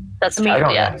 That's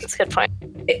that's a good point.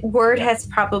 Word has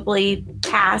probably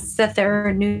passed that there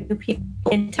are new people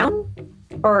in town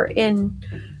or in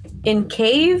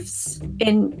caves,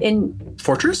 in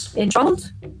Fortress? In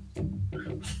Trond.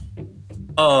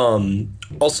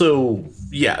 Also,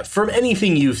 yeah, from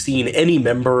anything you've seen, any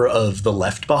member of the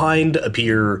Left Behind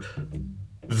appear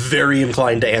very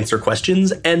inclined to answer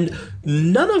questions, and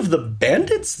none of the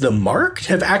bandits, the Marked,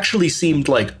 have actually seemed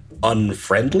like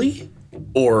unfriendly,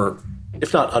 or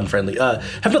if not unfriendly,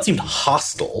 have not seemed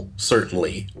hostile,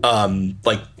 certainly.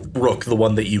 Like Rook, the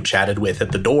one that you chatted with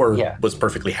at the door, was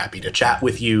perfectly happy to chat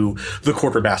with you. The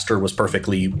quartermaster was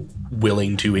perfectly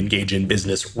willing to engage in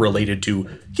business related to,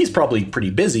 he's probably pretty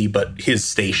busy, but his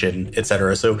station,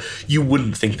 etc. So you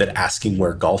wouldn't think that asking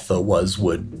where Galfa was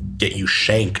would get you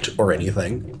shanked or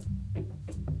anything.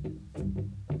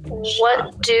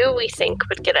 What do we think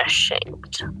would get us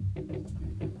shanked?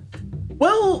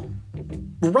 Well,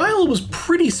 Ryle was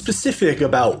pretty specific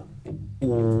about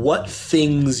what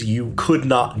things you could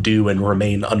not do and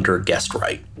remain under guest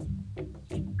right.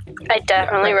 I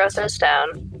definitely wrote those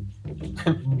down.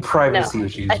 Privacy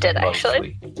issues. I did,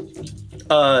 actually.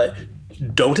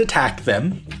 Don't attack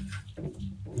them.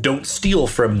 Don't steal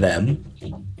from them.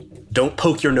 Don't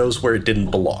poke your nose where it didn't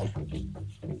belong.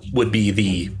 Would be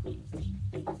the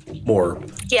more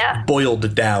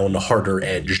boiled down, harder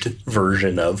edged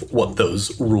version of what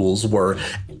those rules were.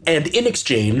 And in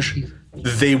exchange,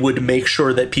 they would make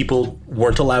sure that people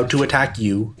weren't allowed to attack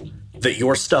you, that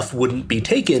your stuff wouldn't be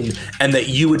taken, and that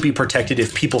you would be protected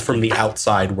if people from the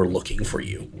outside were looking for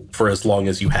you for as long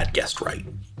as you had guest right.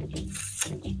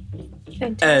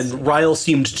 Fantastic. And Ryle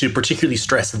seemed to particularly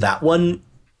stress that one.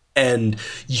 And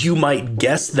you might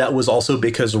guess that was also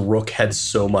because Rook had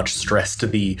so much stress to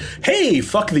the, hey,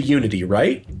 fuck the Unity,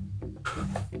 right?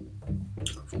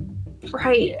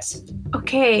 Right.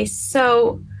 Okay,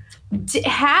 so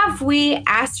have we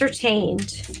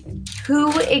ascertained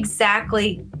who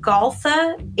exactly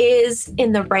Galfa is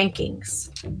in the rankings?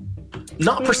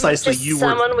 Not precisely. Just You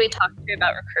someone were. we talked to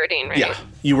about recruiting, right? Yeah,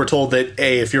 you were told that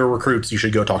if you're recruits, you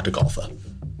should go talk to Golfa.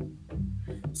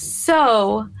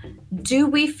 So, do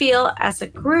we feel as a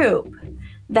group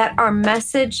that our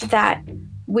message that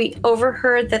we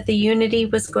overheard that the Unity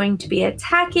was going to be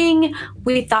attacking,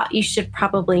 we thought you should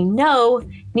probably know,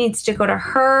 needs to go to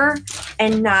her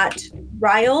and not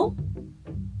Ryle?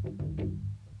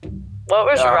 What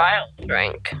was Ryle's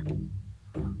rank?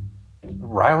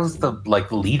 Ryle's the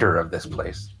leader of this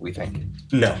place, we think.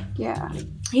 No, Yeah.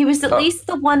 He was at least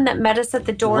the one that met us at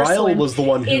the door. Ryle so was the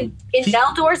one who. in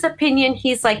Neldor's opinion,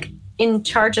 he's in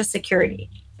charge of security.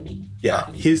 Yeah,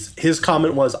 his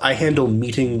comment was, "I handle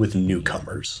meeting with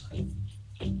newcomers."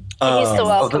 He's the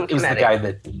welcome it was the committee. guy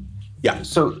that. Yeah.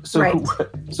 So Right.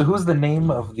 so who's the name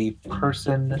of the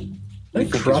person Can I you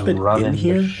think drop is it in running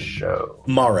here? the show?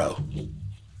 Morrow.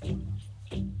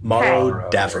 Morrow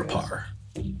Okay. Daverpar.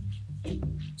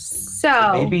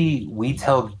 So Maybe we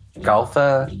tell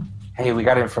Galtha, hey, we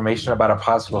got information about a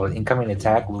possible incoming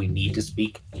attack. We need to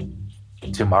speak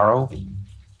tomorrow.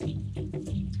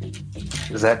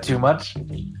 Is that too much?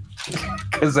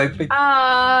 Because I think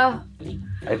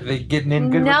getting in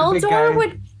good with the big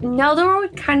guy. Neldor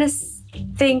would kind of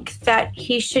think that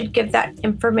he should give that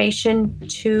information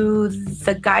to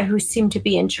the guy who seemed to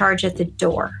be in charge at the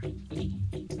door,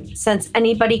 since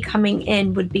anybody coming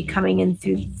in would be coming in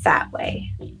through that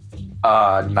way.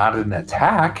 Not an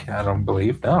attack, I don't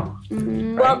believe. No.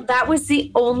 Well, that was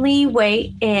the only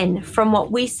way in from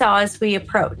what we saw as we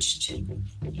approached.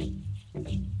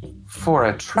 For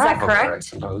a traveler, I correct?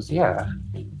 suppose. Yeah.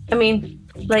 I mean,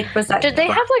 was that? Did they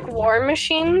have war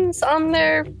machines on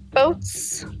their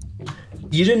boats?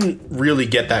 You didn't really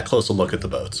get that close a look at the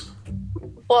boats.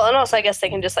 Well, and also I guess they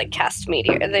can just cast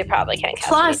meteor. They probably can't cast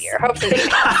Plus- meteor. Hopefully, they can.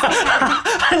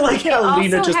 I like how also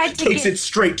Lena had just to takes get- it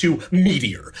straight to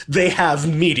meteor. They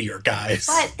have meteor, guys.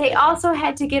 But they also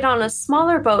had to get on a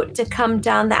smaller boat to come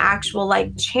down the actual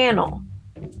channel.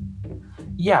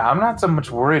 Yeah, I'm not so much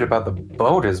worried about the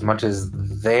boat as much as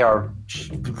they are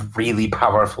really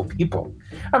powerful people.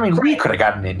 I mean, we could have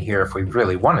gotten in here if we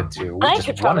really wanted to. We I just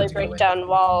could probably wanted to break go in. down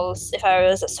walls if I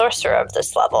was a sorcerer of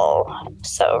this level.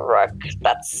 So, Rook,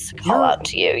 that's a call out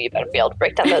to you. You better be able to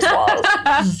break down those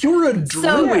walls. You're a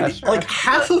druid. Yeah, sure. Like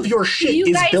half of your shit You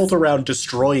is guys- built around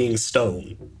destroying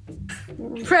stone.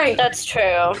 Right. That's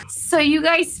true. So you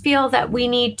guys feel that we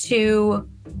need to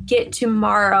get to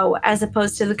Morrow as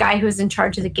opposed to the guy who's in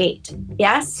charge of the gate?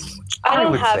 Yes? I I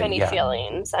don't would have say, any yeah.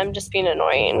 feelings. I'm just being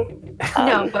annoying.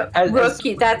 No, but as- Rook,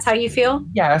 that's how you feel?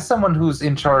 Yeah, as someone who's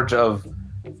in charge of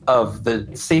the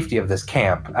safety of this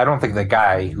camp, I don't think the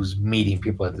guy who's meeting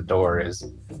people at the door is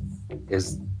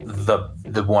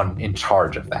the one in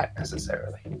charge of that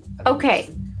necessarily. Okay.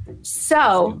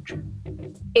 So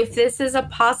if this is a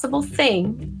possible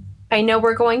thing, I know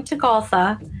we're going to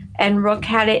Goltha, and Rook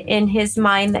had it in his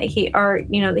mind that he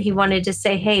wanted to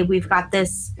say, hey, we've got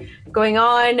this going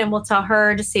on, and we'll tell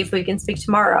her to see if we can speak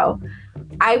tomorrow.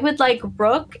 I would like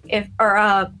Rook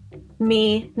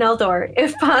Neldor,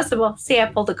 if possible. See, I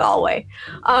pulled a Galway.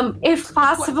 If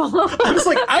possible, I was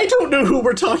like, I don't know who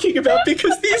we're talking about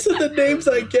because these are the names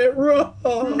I get wrong.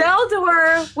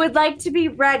 Neldor would like to be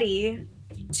ready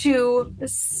to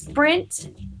sprint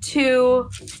to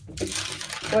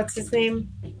what's his name?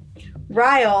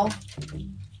 Ryle,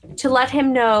 to let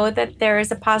him know that there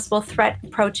is a possible threat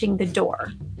approaching the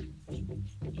door.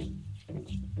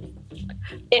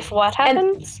 If what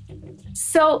happens?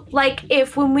 So,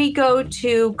 if when we go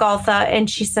to Goltha and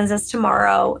she sends us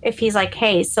tomorrow, if he's like,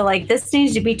 hey, so this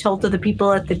needs to be told to the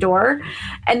people at the door,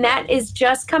 and that is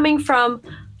just coming from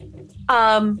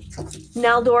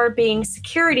Neldor being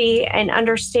security and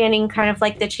understanding kind of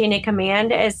the chain of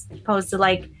command, as opposed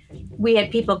to we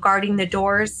had people guarding the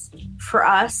doors for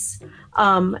us,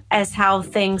 as how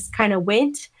things kind of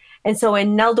went. And so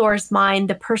in Neldor's mind,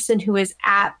 the person who is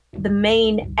at the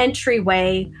main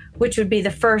entryway, which would be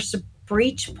the first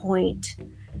breach point,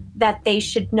 that they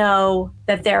should know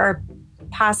that there are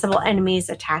possible enemies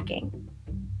attacking.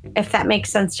 If that makes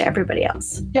sense to everybody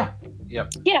else. Yeah.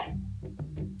 Yep. Yeah.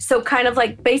 So kind of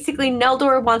basically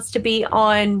Neldor wants to be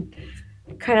on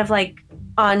kind of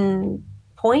on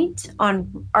point,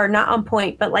 or not on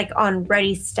point, but on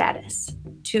ready status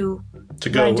to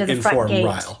go run to the front inform gate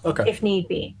Ryle. Okay. if need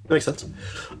be. Makes sense.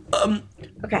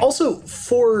 Okay. Also,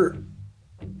 for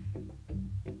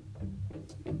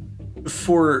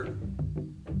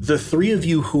the three of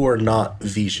you who are not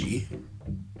Viji,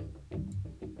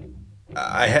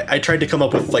 I tried to come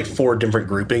up with 4 different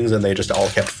groupings and they just all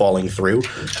kept falling through.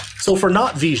 So for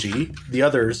not Viji, the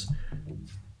others,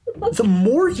 the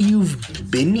more you've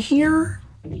been here,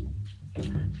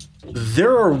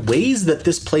 there are ways that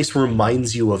this place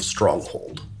reminds you of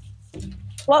Stronghold.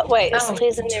 What ways? Oh.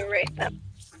 Please enumerate them.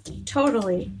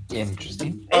 Totally.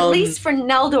 Interesting. At least for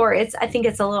Neldor, I think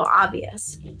it's a little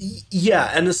obvious.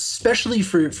 Yeah, and especially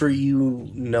for you,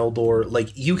 Neldor,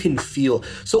 like, you can feel...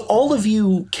 So all of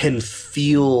you can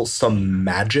feel some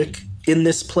magic in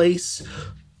this place.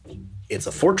 It's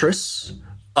a fortress.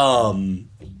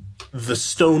 The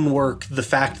stonework, the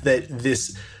fact that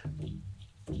this...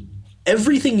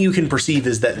 Everything you can perceive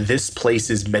is that this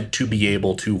place is meant to be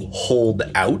able to hold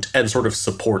out and sort of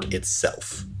support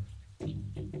itself.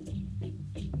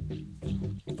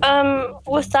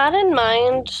 With that in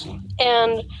mind,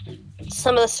 and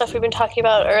some of the stuff we've been talking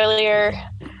about earlier,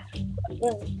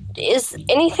 is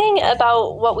anything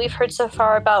about what we've heard so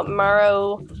far about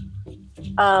Maro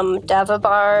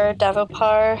Davopar,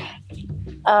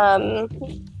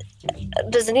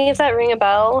 does any of that ring a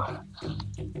bell?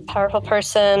 Powerful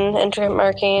person, intricate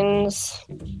markings.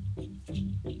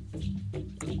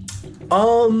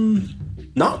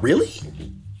 Not really.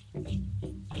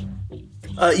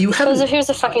 You Because haven't. if he was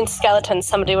a fucking skeleton,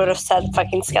 somebody would have said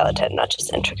fucking skeleton, not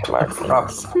just intricate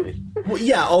markings. Probably. Well,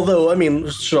 yeah, although, I mean,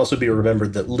 it should also be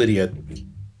remembered that Lydia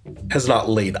has not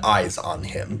laid eyes on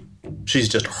him. She's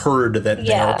just heard that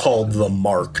they are called the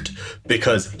Marked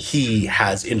because he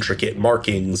has intricate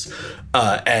markings,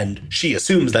 and she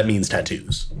assumes that means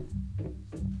tattoos.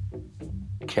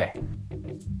 Okay.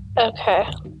 Okay,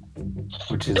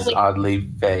 Which is oddly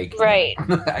vague. right.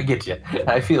 I get you.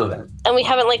 I feel that. And we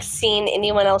haven't seen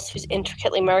anyone else who's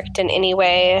intricately marked in any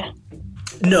way.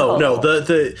 No.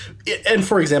 And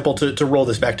for example, to roll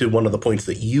this back to one of the points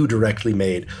that you directly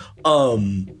made,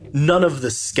 none of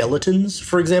the skeletons,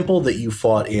 for example, that you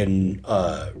fought in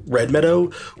Red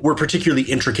Meadow were particularly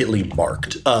intricately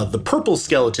marked. The purple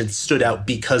skeletons stood out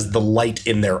because the light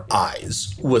in their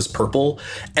eyes was purple,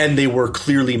 and they were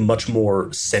clearly much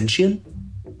more sentient.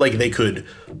 Like, they could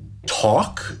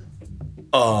talk,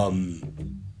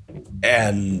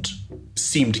 and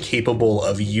seemed capable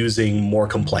of using more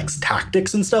complex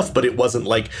tactics and stuff, but it wasn't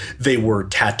like they were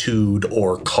tattooed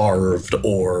or carved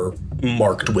or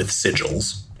marked with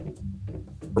sigils,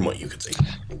 from what you could see.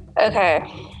 Okay.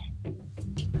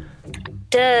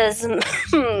 Does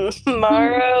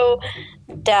Maro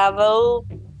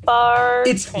Davopar...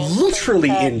 It's literally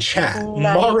in chat.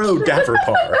 Maro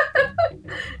Davopar.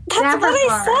 That's what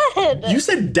I said! You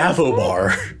said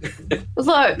Davobar.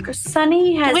 Look,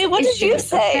 Sunny has. Wait, what did you issues,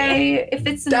 say? Okay? If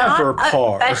it's not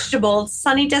Davenport. a vegetable,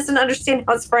 Sunny doesn't understand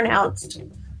how it's pronounced.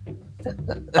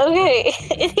 Okay,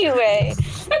 anyway,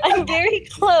 I'm very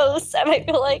close, and I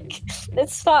feel like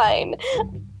it's fine.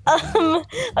 I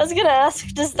was gonna ask,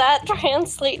 does that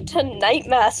translate to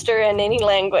Nightmaster in any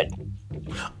language?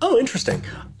 Oh, interesting.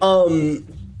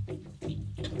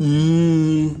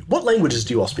 What languages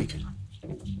do you all speak?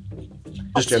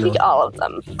 Just I generally. speak all of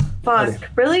them. Fuck. Okay.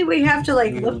 Really? We have to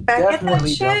look back at that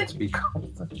Definitely don't shit? speak Common.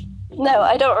 No,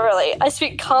 I don't really. I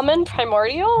speak Common,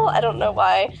 Primordial. I don't know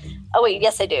why. Oh wait,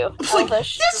 yes I do.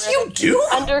 Elvish, Yes, you do.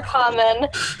 Undercommon,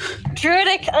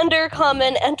 Druidic,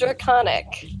 Undercommon, and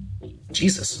Draconic.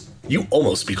 Jesus, you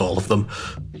almost speak all of them.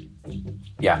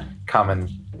 Yeah, Common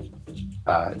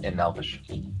in Elvish.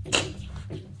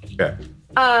 Okay.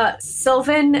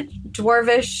 Sylvan,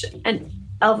 Dwarvish, and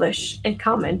Elvish in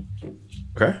common.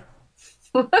 Okay.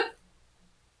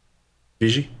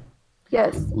 Fiji?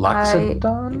 Yes.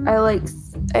 Loxodon?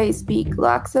 I speak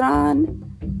Loxodon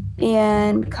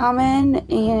and Common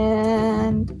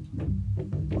and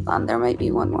hold on, there might be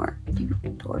one more.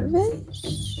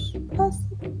 Dwarvish,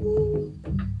 possibly.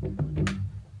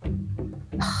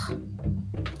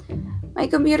 My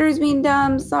computer's being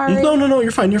dumb, sorry. No,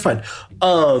 you're fine.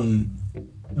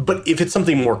 But if it's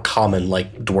something more common,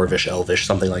 like Dwarvish, Elvish,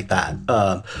 something like that,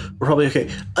 we're probably okay.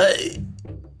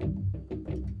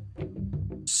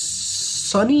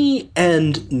 Sunny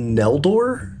and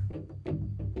Neldor,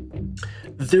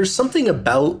 there's something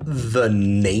about the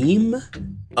name,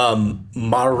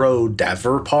 Maro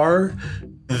Davopar,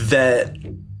 that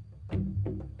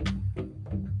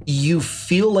you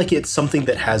feel like it's something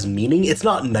that has meaning. It's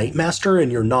not Nightmaster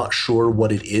and you're not sure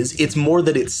what it is. It's more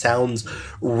that it sounds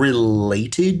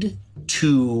related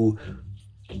to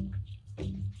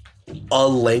a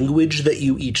language that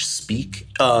you each speak.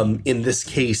 In this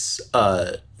case,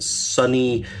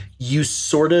 Sunny, you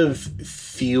sort of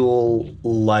feel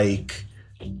like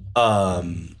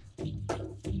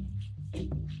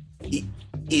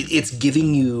it's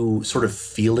giving you sort of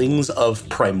feelings of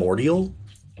primordial.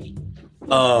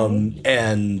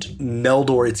 And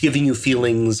Neldor, it's giving you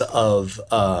feelings of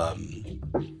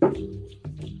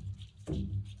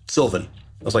Sylvan.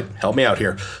 I was like, help me out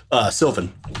here.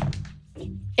 Sylvan.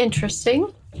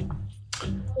 Interesting.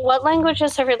 What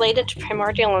languages are related to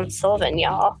Primordial and Sylvan,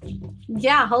 y'all?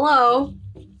 Yeah, hello.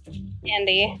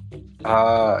 Andy.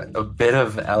 A bit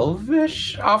of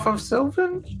Elvish off of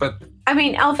Sylvan, but I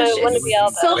mean, Elvish So it wouldn't is... be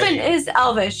Elvish. Sylvan is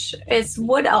Elvish. It's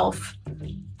Wood Elf.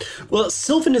 Well,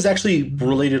 Sylvan is actually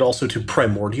related also to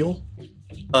Primordial.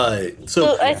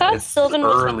 So I thought it's Sylvan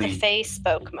was what early. the Fae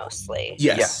spoke mostly.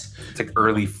 yes. it's like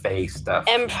early Fae stuff.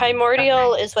 And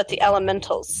Primordial is what the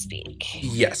Elementals speak.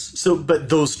 Yes. So, but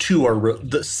those two are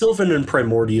the Sylvan and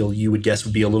Primordial. You would guess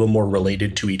would be a little more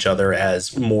related to each other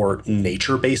as more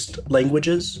nature-based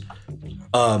languages.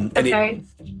 And Okay.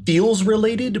 it feels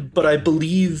related, but I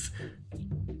believe.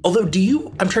 Although,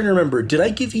 I'm trying to remember. Did I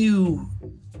give you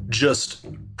just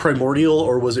Primordial,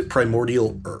 or was it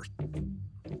Primordial Earth?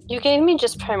 You gave me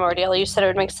just Primordial. You said it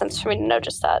would make sense for me to know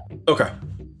just that. Okay.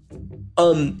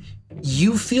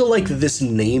 You feel like this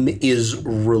name is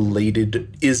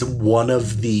one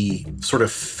of the sort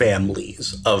of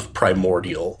families of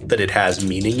Primordial that it has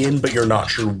meaning in, but you're not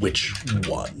sure which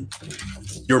one.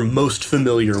 You're most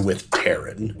familiar with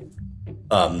Terran,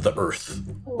 the Earth.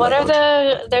 What are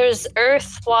there's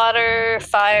earth, water,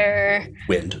 fire,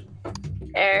 Wind.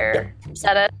 air. Is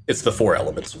that it? It's the 4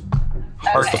 elements.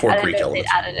 Or it's the 4 I didn't Greek know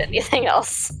elements. they added anything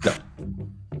else.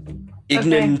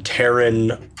 Ignan, Terran,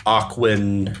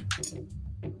 Aquan.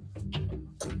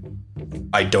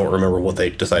 I don't remember what they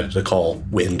decided to call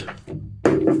Wind.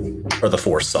 Or the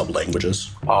 4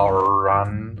 sub-languages.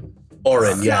 Auran.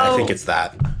 Auran, yeah, I So- think it's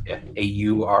that. Yeah,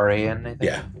 Auran, I think.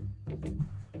 Yeah.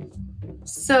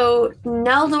 So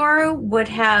Neldor would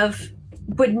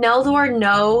Neldor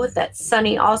know that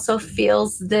Sunny also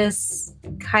feels this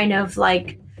kind of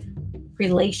like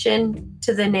relation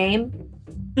to the name?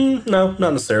 No,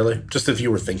 not necessarily. Just if you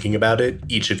were thinking about it,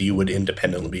 each of you would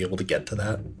independently be able to get to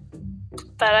that.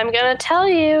 But I'm gonna tell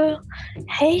you,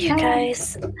 hey, you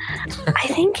guys, I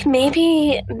think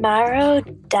maybe Maro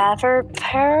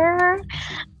Daverper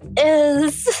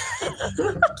is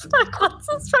like, what's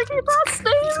his fucking last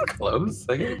name? Close,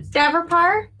 I guess.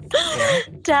 Daverpar?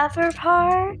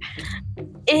 Daverpar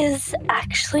is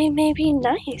actually maybe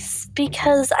nice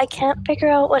because I can't figure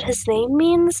out what his name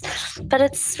means, but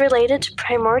it's related to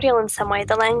Primordial in some way,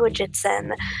 the language it's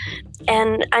in.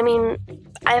 And I mean,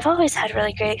 I've always had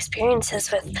really great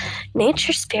experiences with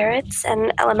nature spirits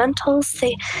and elementals.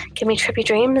 They give me trippy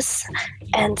dreams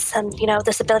and some,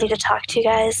 this ability to talk to you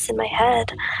guys in my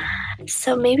head.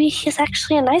 So maybe he's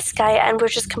actually a nice guy and we're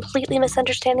just completely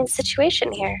misunderstanding the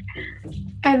situation here.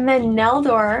 And then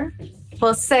Neldor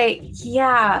will say,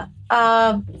 yeah,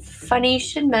 funny you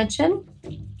should mention.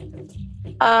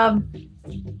 I'm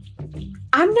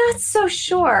not so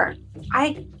sure.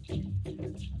 I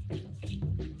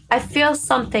feel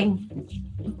something,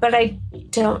 but I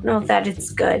don't know that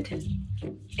it's good.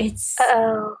 It's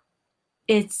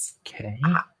Okay.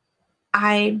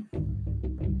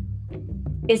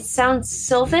 it sounds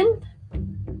Sylvan.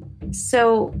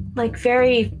 So like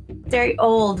very, very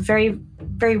old, very,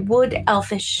 very wood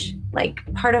elfish, like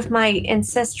part of my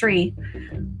ancestry.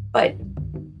 But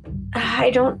I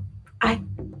don't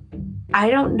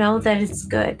know that it's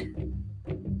good.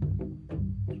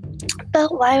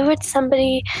 But why would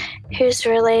somebody who's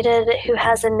related, who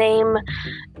has a name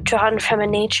drawn from a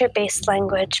nature-based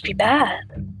language, be bad?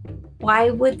 Why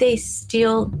would they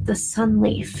steal the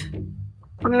sunleaf?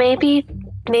 Maybe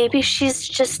she's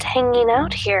just hanging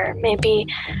out here. Maybe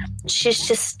she's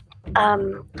just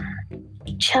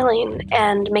chilling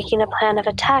and making a plan of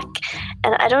attack.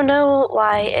 And I don't know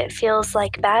why it feels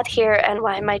like bad here and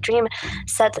why my dream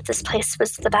said that this place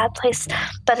was the bad place,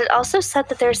 but it also said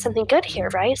that there's something good here,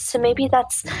 right? So maybe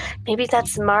that's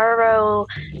Maro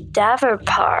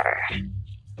Daverpar.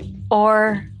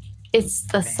 Or it's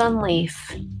the sunleaf.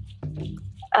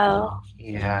 Oh.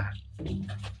 Yeah.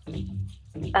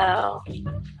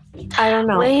 I don't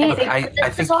know. Wait, Look, I this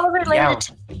think is all related yeah.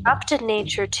 to corrupted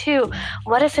nature too.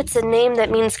 What if it's a name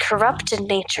that means corrupted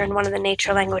nature in one of the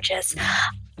nature languages?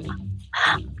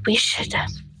 We should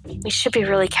be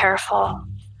really careful.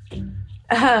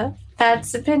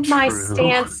 That's been my True.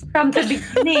 stance from the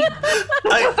beginning.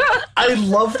 I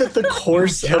love that the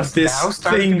course of Just this now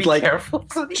starting to thing, be like, careful.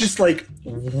 just like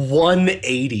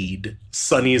 180'd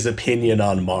Sunny's opinion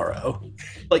on Morrow.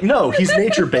 Like, no, he's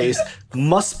nature-based,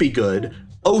 must be good.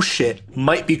 Oh shit,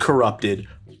 might be corrupted.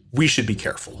 We should be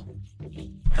careful.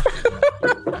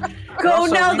 Go Also,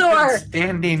 we've been Neldor!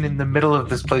 standing in the middle of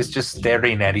this place just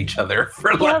staring at each other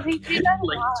for Yeah, like, we do that a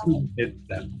lot. 2 minutes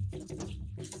now.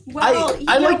 Well,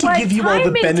 I like to give you all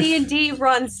the benefit. D&D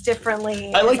runs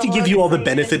differently. I like to give you all the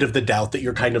benefit of the doubt that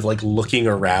you're kind of like looking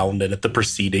around and at the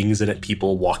proceedings and at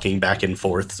people walking back and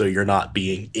forth, so you're not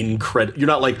being you're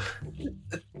not like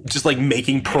just like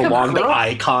making prolonged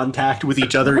eye contact with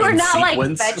each other We're in not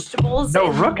sequence. like vegetables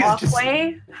No, in Rook is just-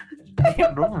 walkway.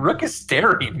 Rook is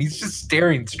staring. He's just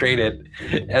staring straight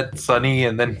at Sunny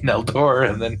and then Neldor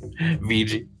and then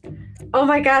VG. Oh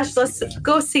my gosh, let's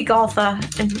go see Galtha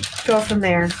and go from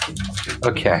there.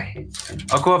 Okay.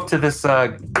 I'll go up to this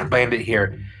bandit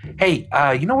here. Hey,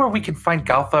 you know where we can find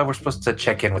Galtha? We're supposed to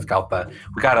check in with Galtha.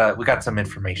 We got some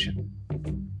information.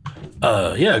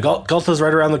 Yeah, Galtha's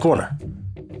right around the corner.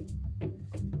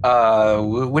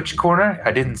 Which corner?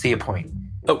 I didn't see a point.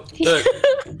 Oh,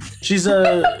 she's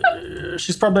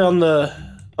probably on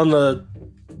the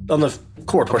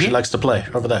court where she likes to play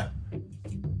over there.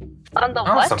 On the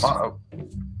what? Awesome.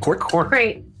 Court.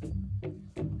 Great.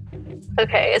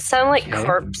 Okay, it sounded like Okay.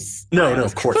 corpse. No,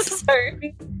 court.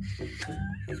 Sorry.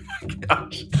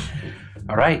 Gosh.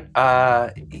 All right.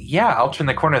 Yeah, I'll turn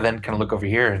the corner then. Kind of look over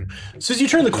here and. So as you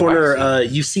turn the corner,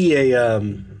 you see a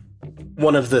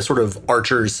one of the sort of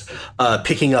archers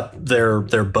picking up their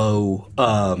bow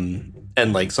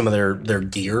and like some of their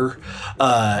gear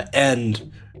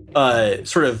and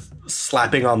sort of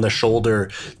slapping on the shoulder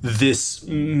this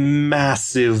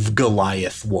massive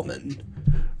Goliath woman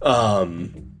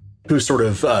who's sort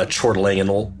of chortling and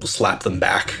will slap them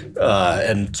back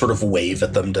and sort of wave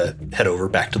at them to head over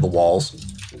back to the walls,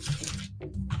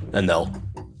 and they'll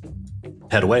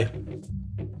head away.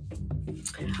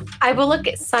 I will look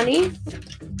at Sunny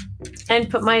and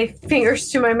put my fingers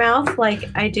to my mouth like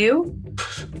I do.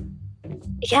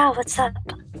 Yeah, what's up?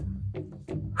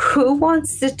 Who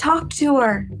wants to talk to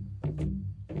her?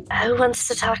 Who wants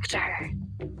to talk to her?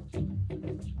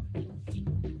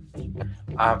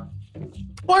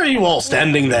 Why are you all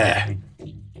standing there?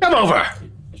 Come over.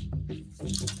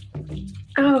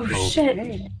 Oh,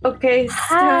 shit. Okay, so...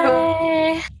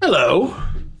 Hi. Hello.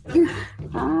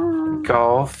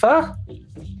 Galtha?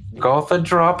 Galtha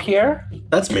drop here?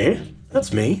 That's me.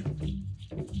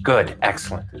 Good.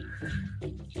 Excellent.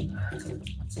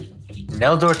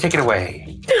 Neldor, take it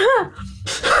away.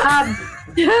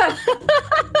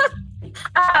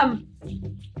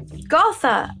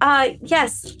 Galtha,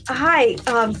 yes, hi,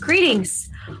 greetings.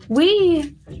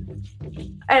 We,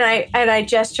 and I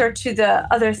gesture to the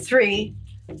other three,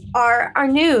 are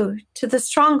new to the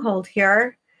stronghold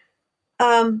here.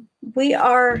 We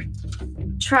are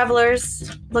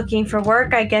travelers looking for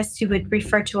work. I guess you would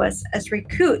refer to us as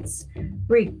recruits.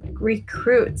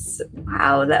 Recruits.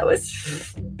 Wow, that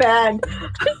was bad.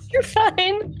 You're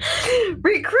fine.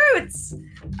 Recruits.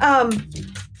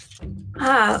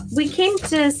 We came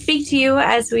to speak to you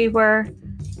as we were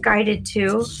guided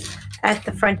to at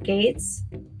the front gates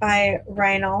by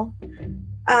Rhynal.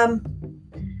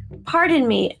 Pardon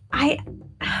me.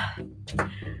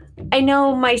 I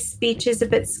know my speech is a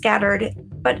bit scattered,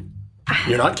 but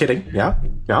You're not kidding. Yeah.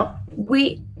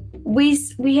 we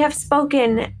have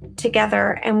spoken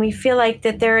together, and we feel like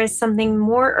that there is something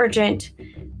more urgent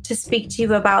to speak to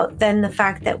you about than the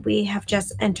fact that we have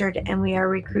just entered and we are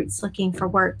recruits looking for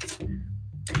work.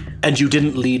 And you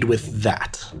didn't lead with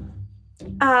that.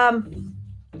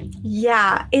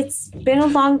 Yeah, it's been a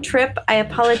long trip. I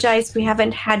apologize. We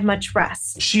haven't had much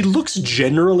rest. She looks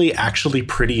generally actually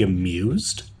pretty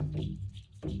amused.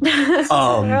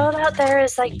 The world out there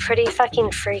is like pretty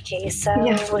fucking freaky, so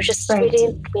Yeah, we're just right.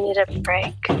 we need a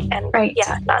break, and Right.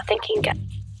 yeah, not thinking again.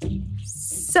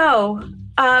 So,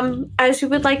 as we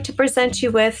would like to present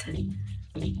you with,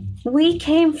 we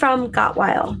came from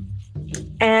Gotweil,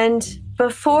 and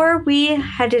before we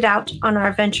headed out on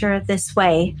our venture this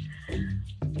way,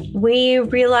 we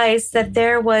realized that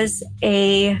there was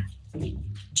a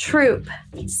troop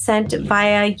sent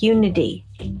via Unity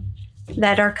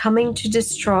that are coming to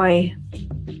destroy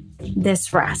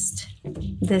this rest,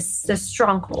 this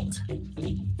stronghold.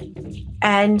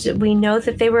 And we know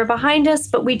that they were behind us,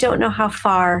 but we don't know how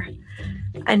far.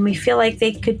 And we feel like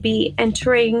they could be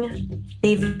entering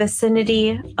the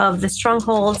vicinity of the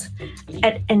stronghold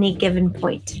at any given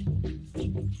point.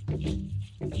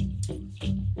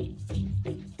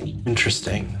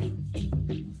 Interesting.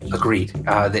 Agreed.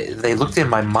 They looked in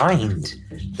my mind.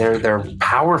 They're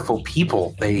powerful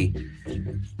people. They're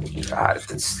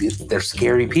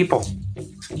scary people.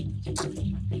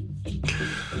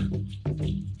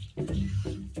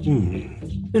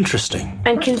 Interesting.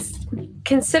 And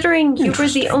considering you were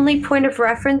the only point of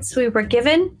reference we were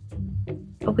given,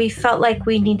 we felt like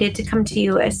we needed to come to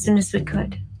you as soon as we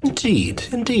could. Indeed.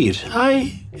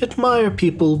 I admire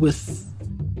people with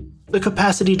the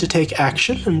capacity to take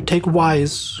action and take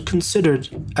wise, considered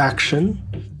action.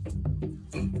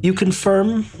 You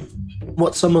confirm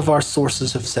what some of our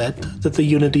sources have said, that the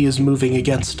Unity is moving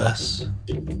against us.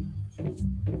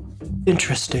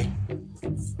 Interesting.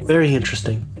 Very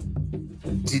interesting.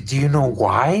 Do you know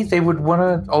why they would want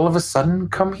to all of a sudden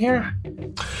come here?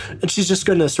 And she's just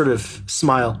going to sort of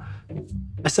smile.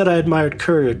 I said I admired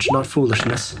courage, not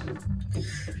foolishness.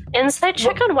 Insight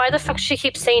check on why the fuck she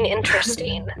keeps saying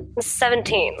interesting.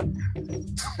 17.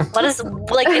 What is,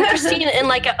 like, interesting in,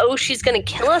 like, a, oh, she's gonna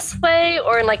kill us way?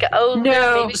 Or in, like, a, oh,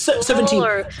 No. maybe 17.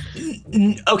 Or...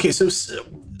 Okay, so,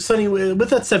 Sunny, with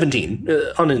that 17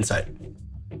 on insight,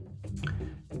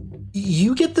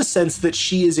 you get the sense that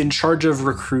she is in charge of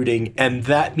recruiting, and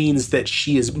that means that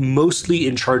she is mostly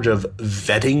in charge of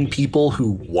vetting people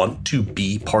who want to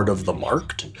be part of the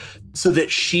Marked, so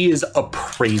that she is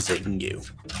appraising you.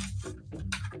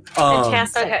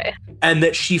 Fantastic. Okay. And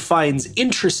that she finds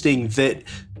interesting that,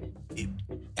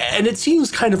 and it seems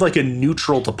kind of like a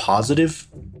neutral to positive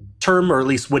term, or at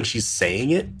least when she's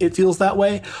saying it, it feels that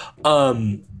way,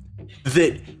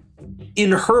 that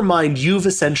in her mind, you've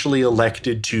essentially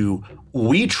elected to,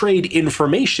 we trade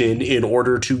information in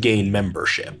order to gain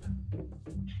membership.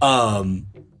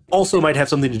 Also might have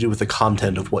something to do with the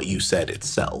content of what you said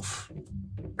itself.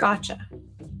 Gotcha.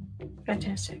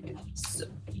 Fantastic.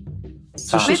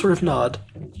 So she'll sort of nod.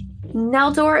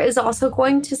 Neldor is also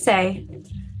going to say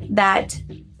that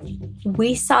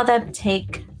we saw them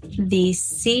take the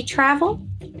sea travel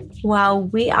while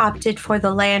we opted for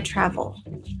the land travel.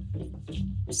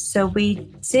 So we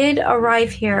did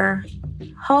arrive here,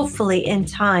 hopefully in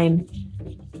time,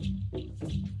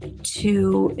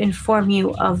 to inform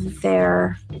you of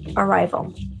their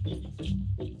arrival.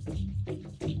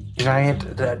 Giant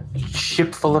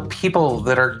ship full of people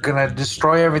that are gonna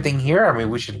destroy everything here. I mean,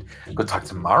 we should go talk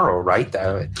to Morrow, right?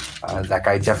 That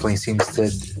guy definitely seems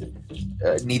to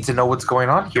need to know what's going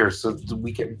on here, so that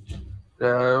we can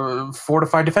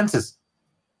fortify defenses.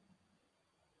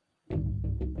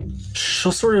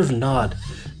 She'll sort of nod,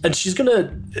 and she's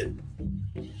gonna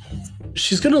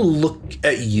look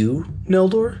at you,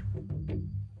 Neldor.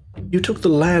 You took the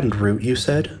land route, you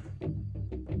said.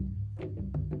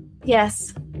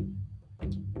 Yes,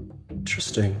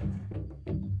 Interesting.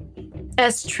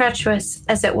 as treacherous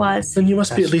as it was. Then you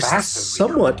must be at That's least fast as we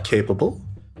somewhat capable.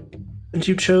 And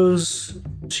you chose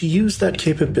to use that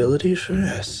capability for,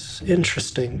 yes,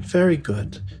 interesting. Very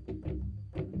good.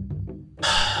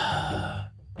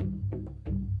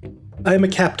 I am a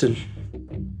captain,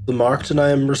 the Marked, and I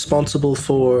am responsible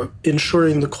for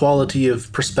ensuring the quality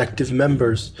of prospective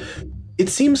members. It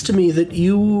seems to me that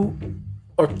you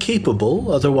are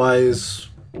capable, otherwise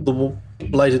the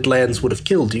Blighted Lands would have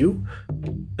killed you,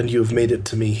 and you have made it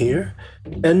to me here,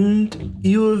 and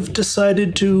you have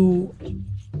decided to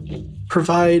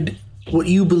provide what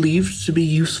you believed to be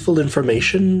useful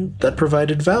information that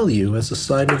provided value as a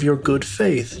sign of your good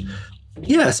faith.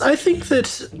 Yes, I think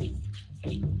that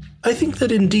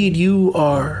indeed you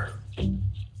are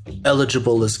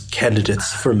eligible as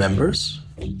candidates for members.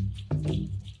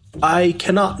 I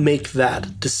cannot make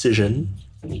that decision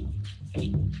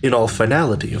in all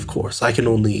finality, of course. I can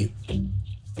only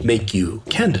make you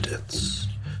candidates.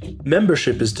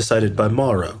 Membership is decided by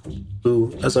Morrow,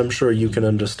 who, as I'm sure you can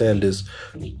understand, is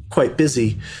quite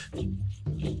busy.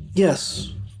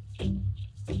 Yes.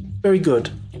 Very good.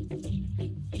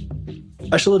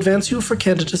 I shall advance you for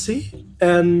candidacy,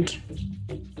 and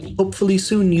hopefully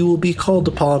soon you will be called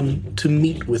upon to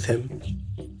meet with him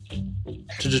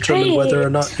to determine whether or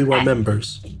not you are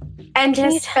members. And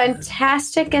as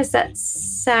fantastic as that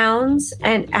sounds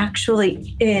and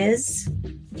actually is,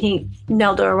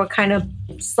 Neldor will kind of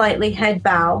slightly head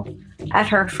bow at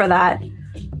her for that.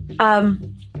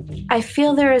 I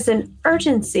feel there is an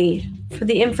urgency for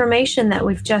the information that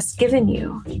we've just given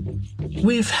you.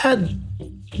 We've had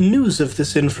news of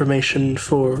this information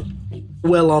for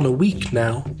well on a week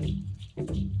now.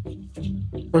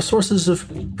 Our sources have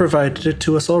provided it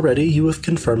to us already. You have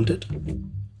confirmed it.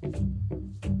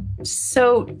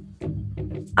 So,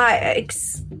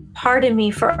 pardon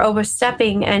me for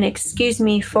overstepping and excuse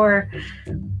me for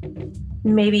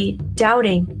maybe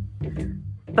doubting,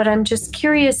 but I'm just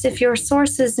curious if your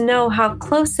sources know how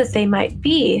close that they might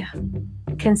be,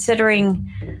 considering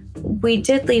we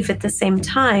did leave at the same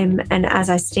time, and as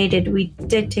I stated, we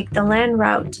did take the land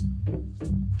route.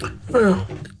 Well,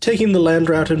 taking the land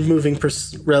route and moving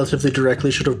relatively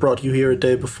directly should have brought you here a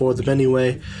day before them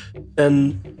anyway,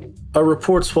 and our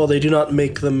reports, while they do not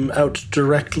make them out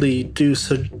directly,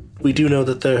 we do know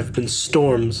that there have been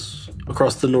storms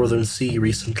across the Northern Sea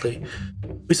recently.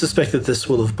 We suspect that this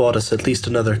will have bought us at least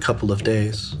another couple of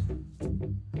days.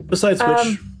 Besides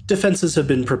which, defenses have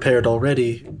been prepared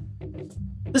already.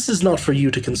 This is not for you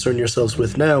to concern yourselves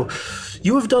with now.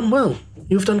 You have done well.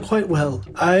 You have done quite well.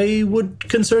 I would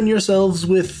concern yourselves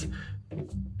with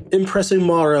impressing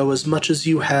Morrow as much as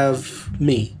you have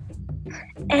me.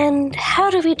 And how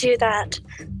do we do that?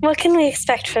 What can we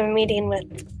expect from a meeting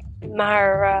with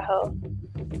Morrow?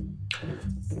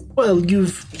 Well,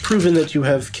 you've proven that you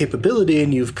have capability,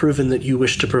 and you've proven that you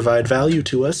wish to provide value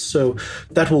to us, so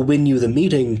that will win you the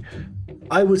meeting.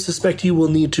 I would suspect you will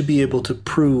need to be able to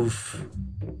prove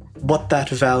what that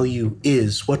value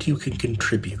is, what you can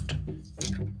contribute.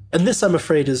 And this, I'm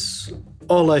afraid, is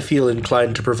all I feel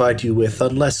inclined to provide you with,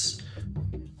 unless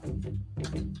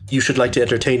you should like to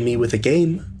entertain me with a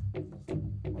game.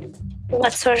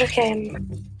 What sort of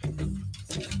game?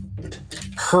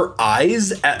 Her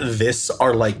eyes at this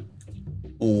are like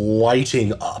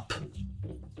lighting up.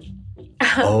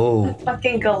 Oh.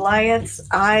 Fucking Goliath's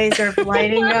eyes are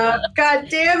lighting up. God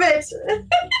damn it.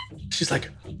 She's like,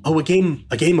 oh, a game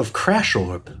of Crash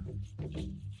Orb.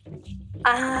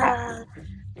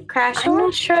 Crash I'm Orb?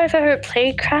 not sure I've ever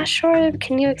played Crash Orb.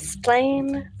 Can you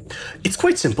explain? It's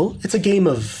quite simple. It's a game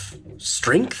of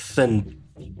strength and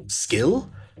skill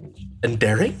and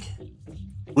daring.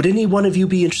 Would any one of you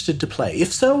be interested to play?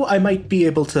 If so, I might be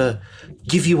able to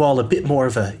give you all a bit more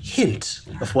of a hint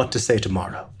of what to say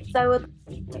tomorrow.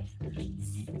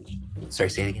 Sorry,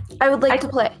 say it again. I would like to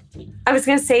play. I was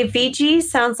going to say VG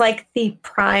sounds like the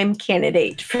prime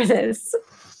candidate for this.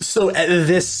 So at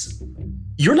this,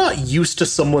 you're not used to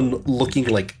someone looking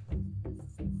like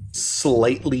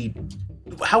slightly...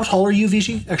 How tall are you,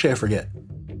 VG? Actually, I forget.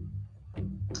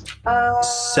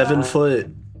 7 foot...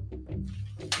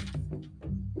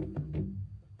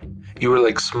 You were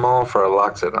like small for a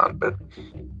Loxodon, but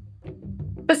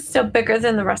still bigger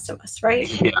than the rest of us, right?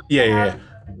 Yeah.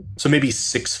 So maybe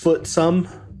 6 foot some?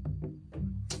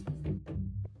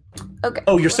 Okay.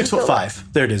 Oh, you're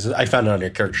 6'5". There it is. I found it on your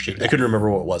character sheet. I couldn't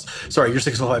remember what it was. Sorry, you're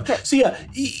 6'5". Okay. So yeah,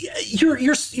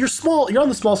 you're small. You're on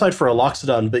the small side for a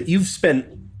Loxodon, but you've spent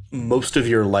most of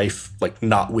your life like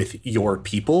not with your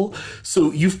people.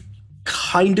 So you've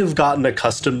kind of gotten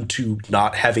accustomed to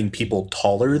not having people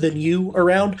taller than you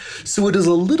around. So it is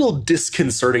a little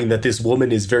disconcerting that this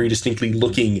woman is very distinctly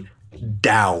looking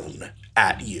down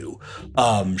at you.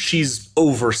 She's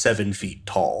over 7 feet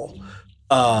tall.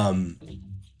 And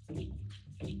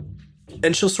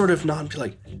she'll sort of nod and be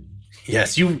like,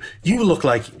 yes, you look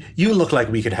like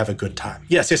we could have a good time.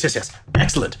 Yes.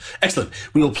 Excellent.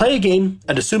 We will play a game,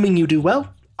 and assuming you do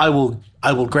well, I will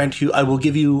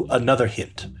give you another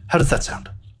hint. How does that sound?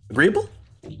 Agreeable?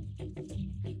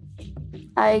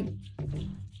 I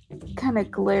kind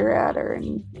of glare at her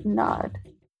and nod.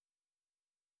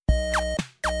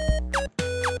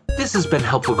 this has been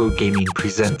Helpful Goat Gaming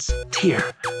presents Tyr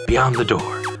Beyond the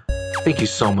Door. Thank you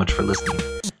so much for listening.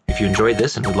 If you enjoyed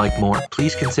this and would like more,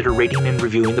 please consider rating and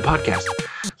reviewing the podcast,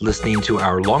 listening to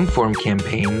our long-form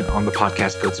campaign on the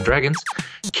podcast Goats and Dragons,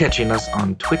 catching us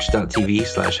on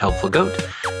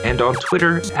twitch.tv/helpfulgoat, and on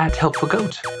Twitter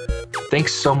 @helpfulgoat.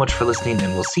 Thanks so much for listening,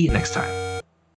 and we'll see you next time.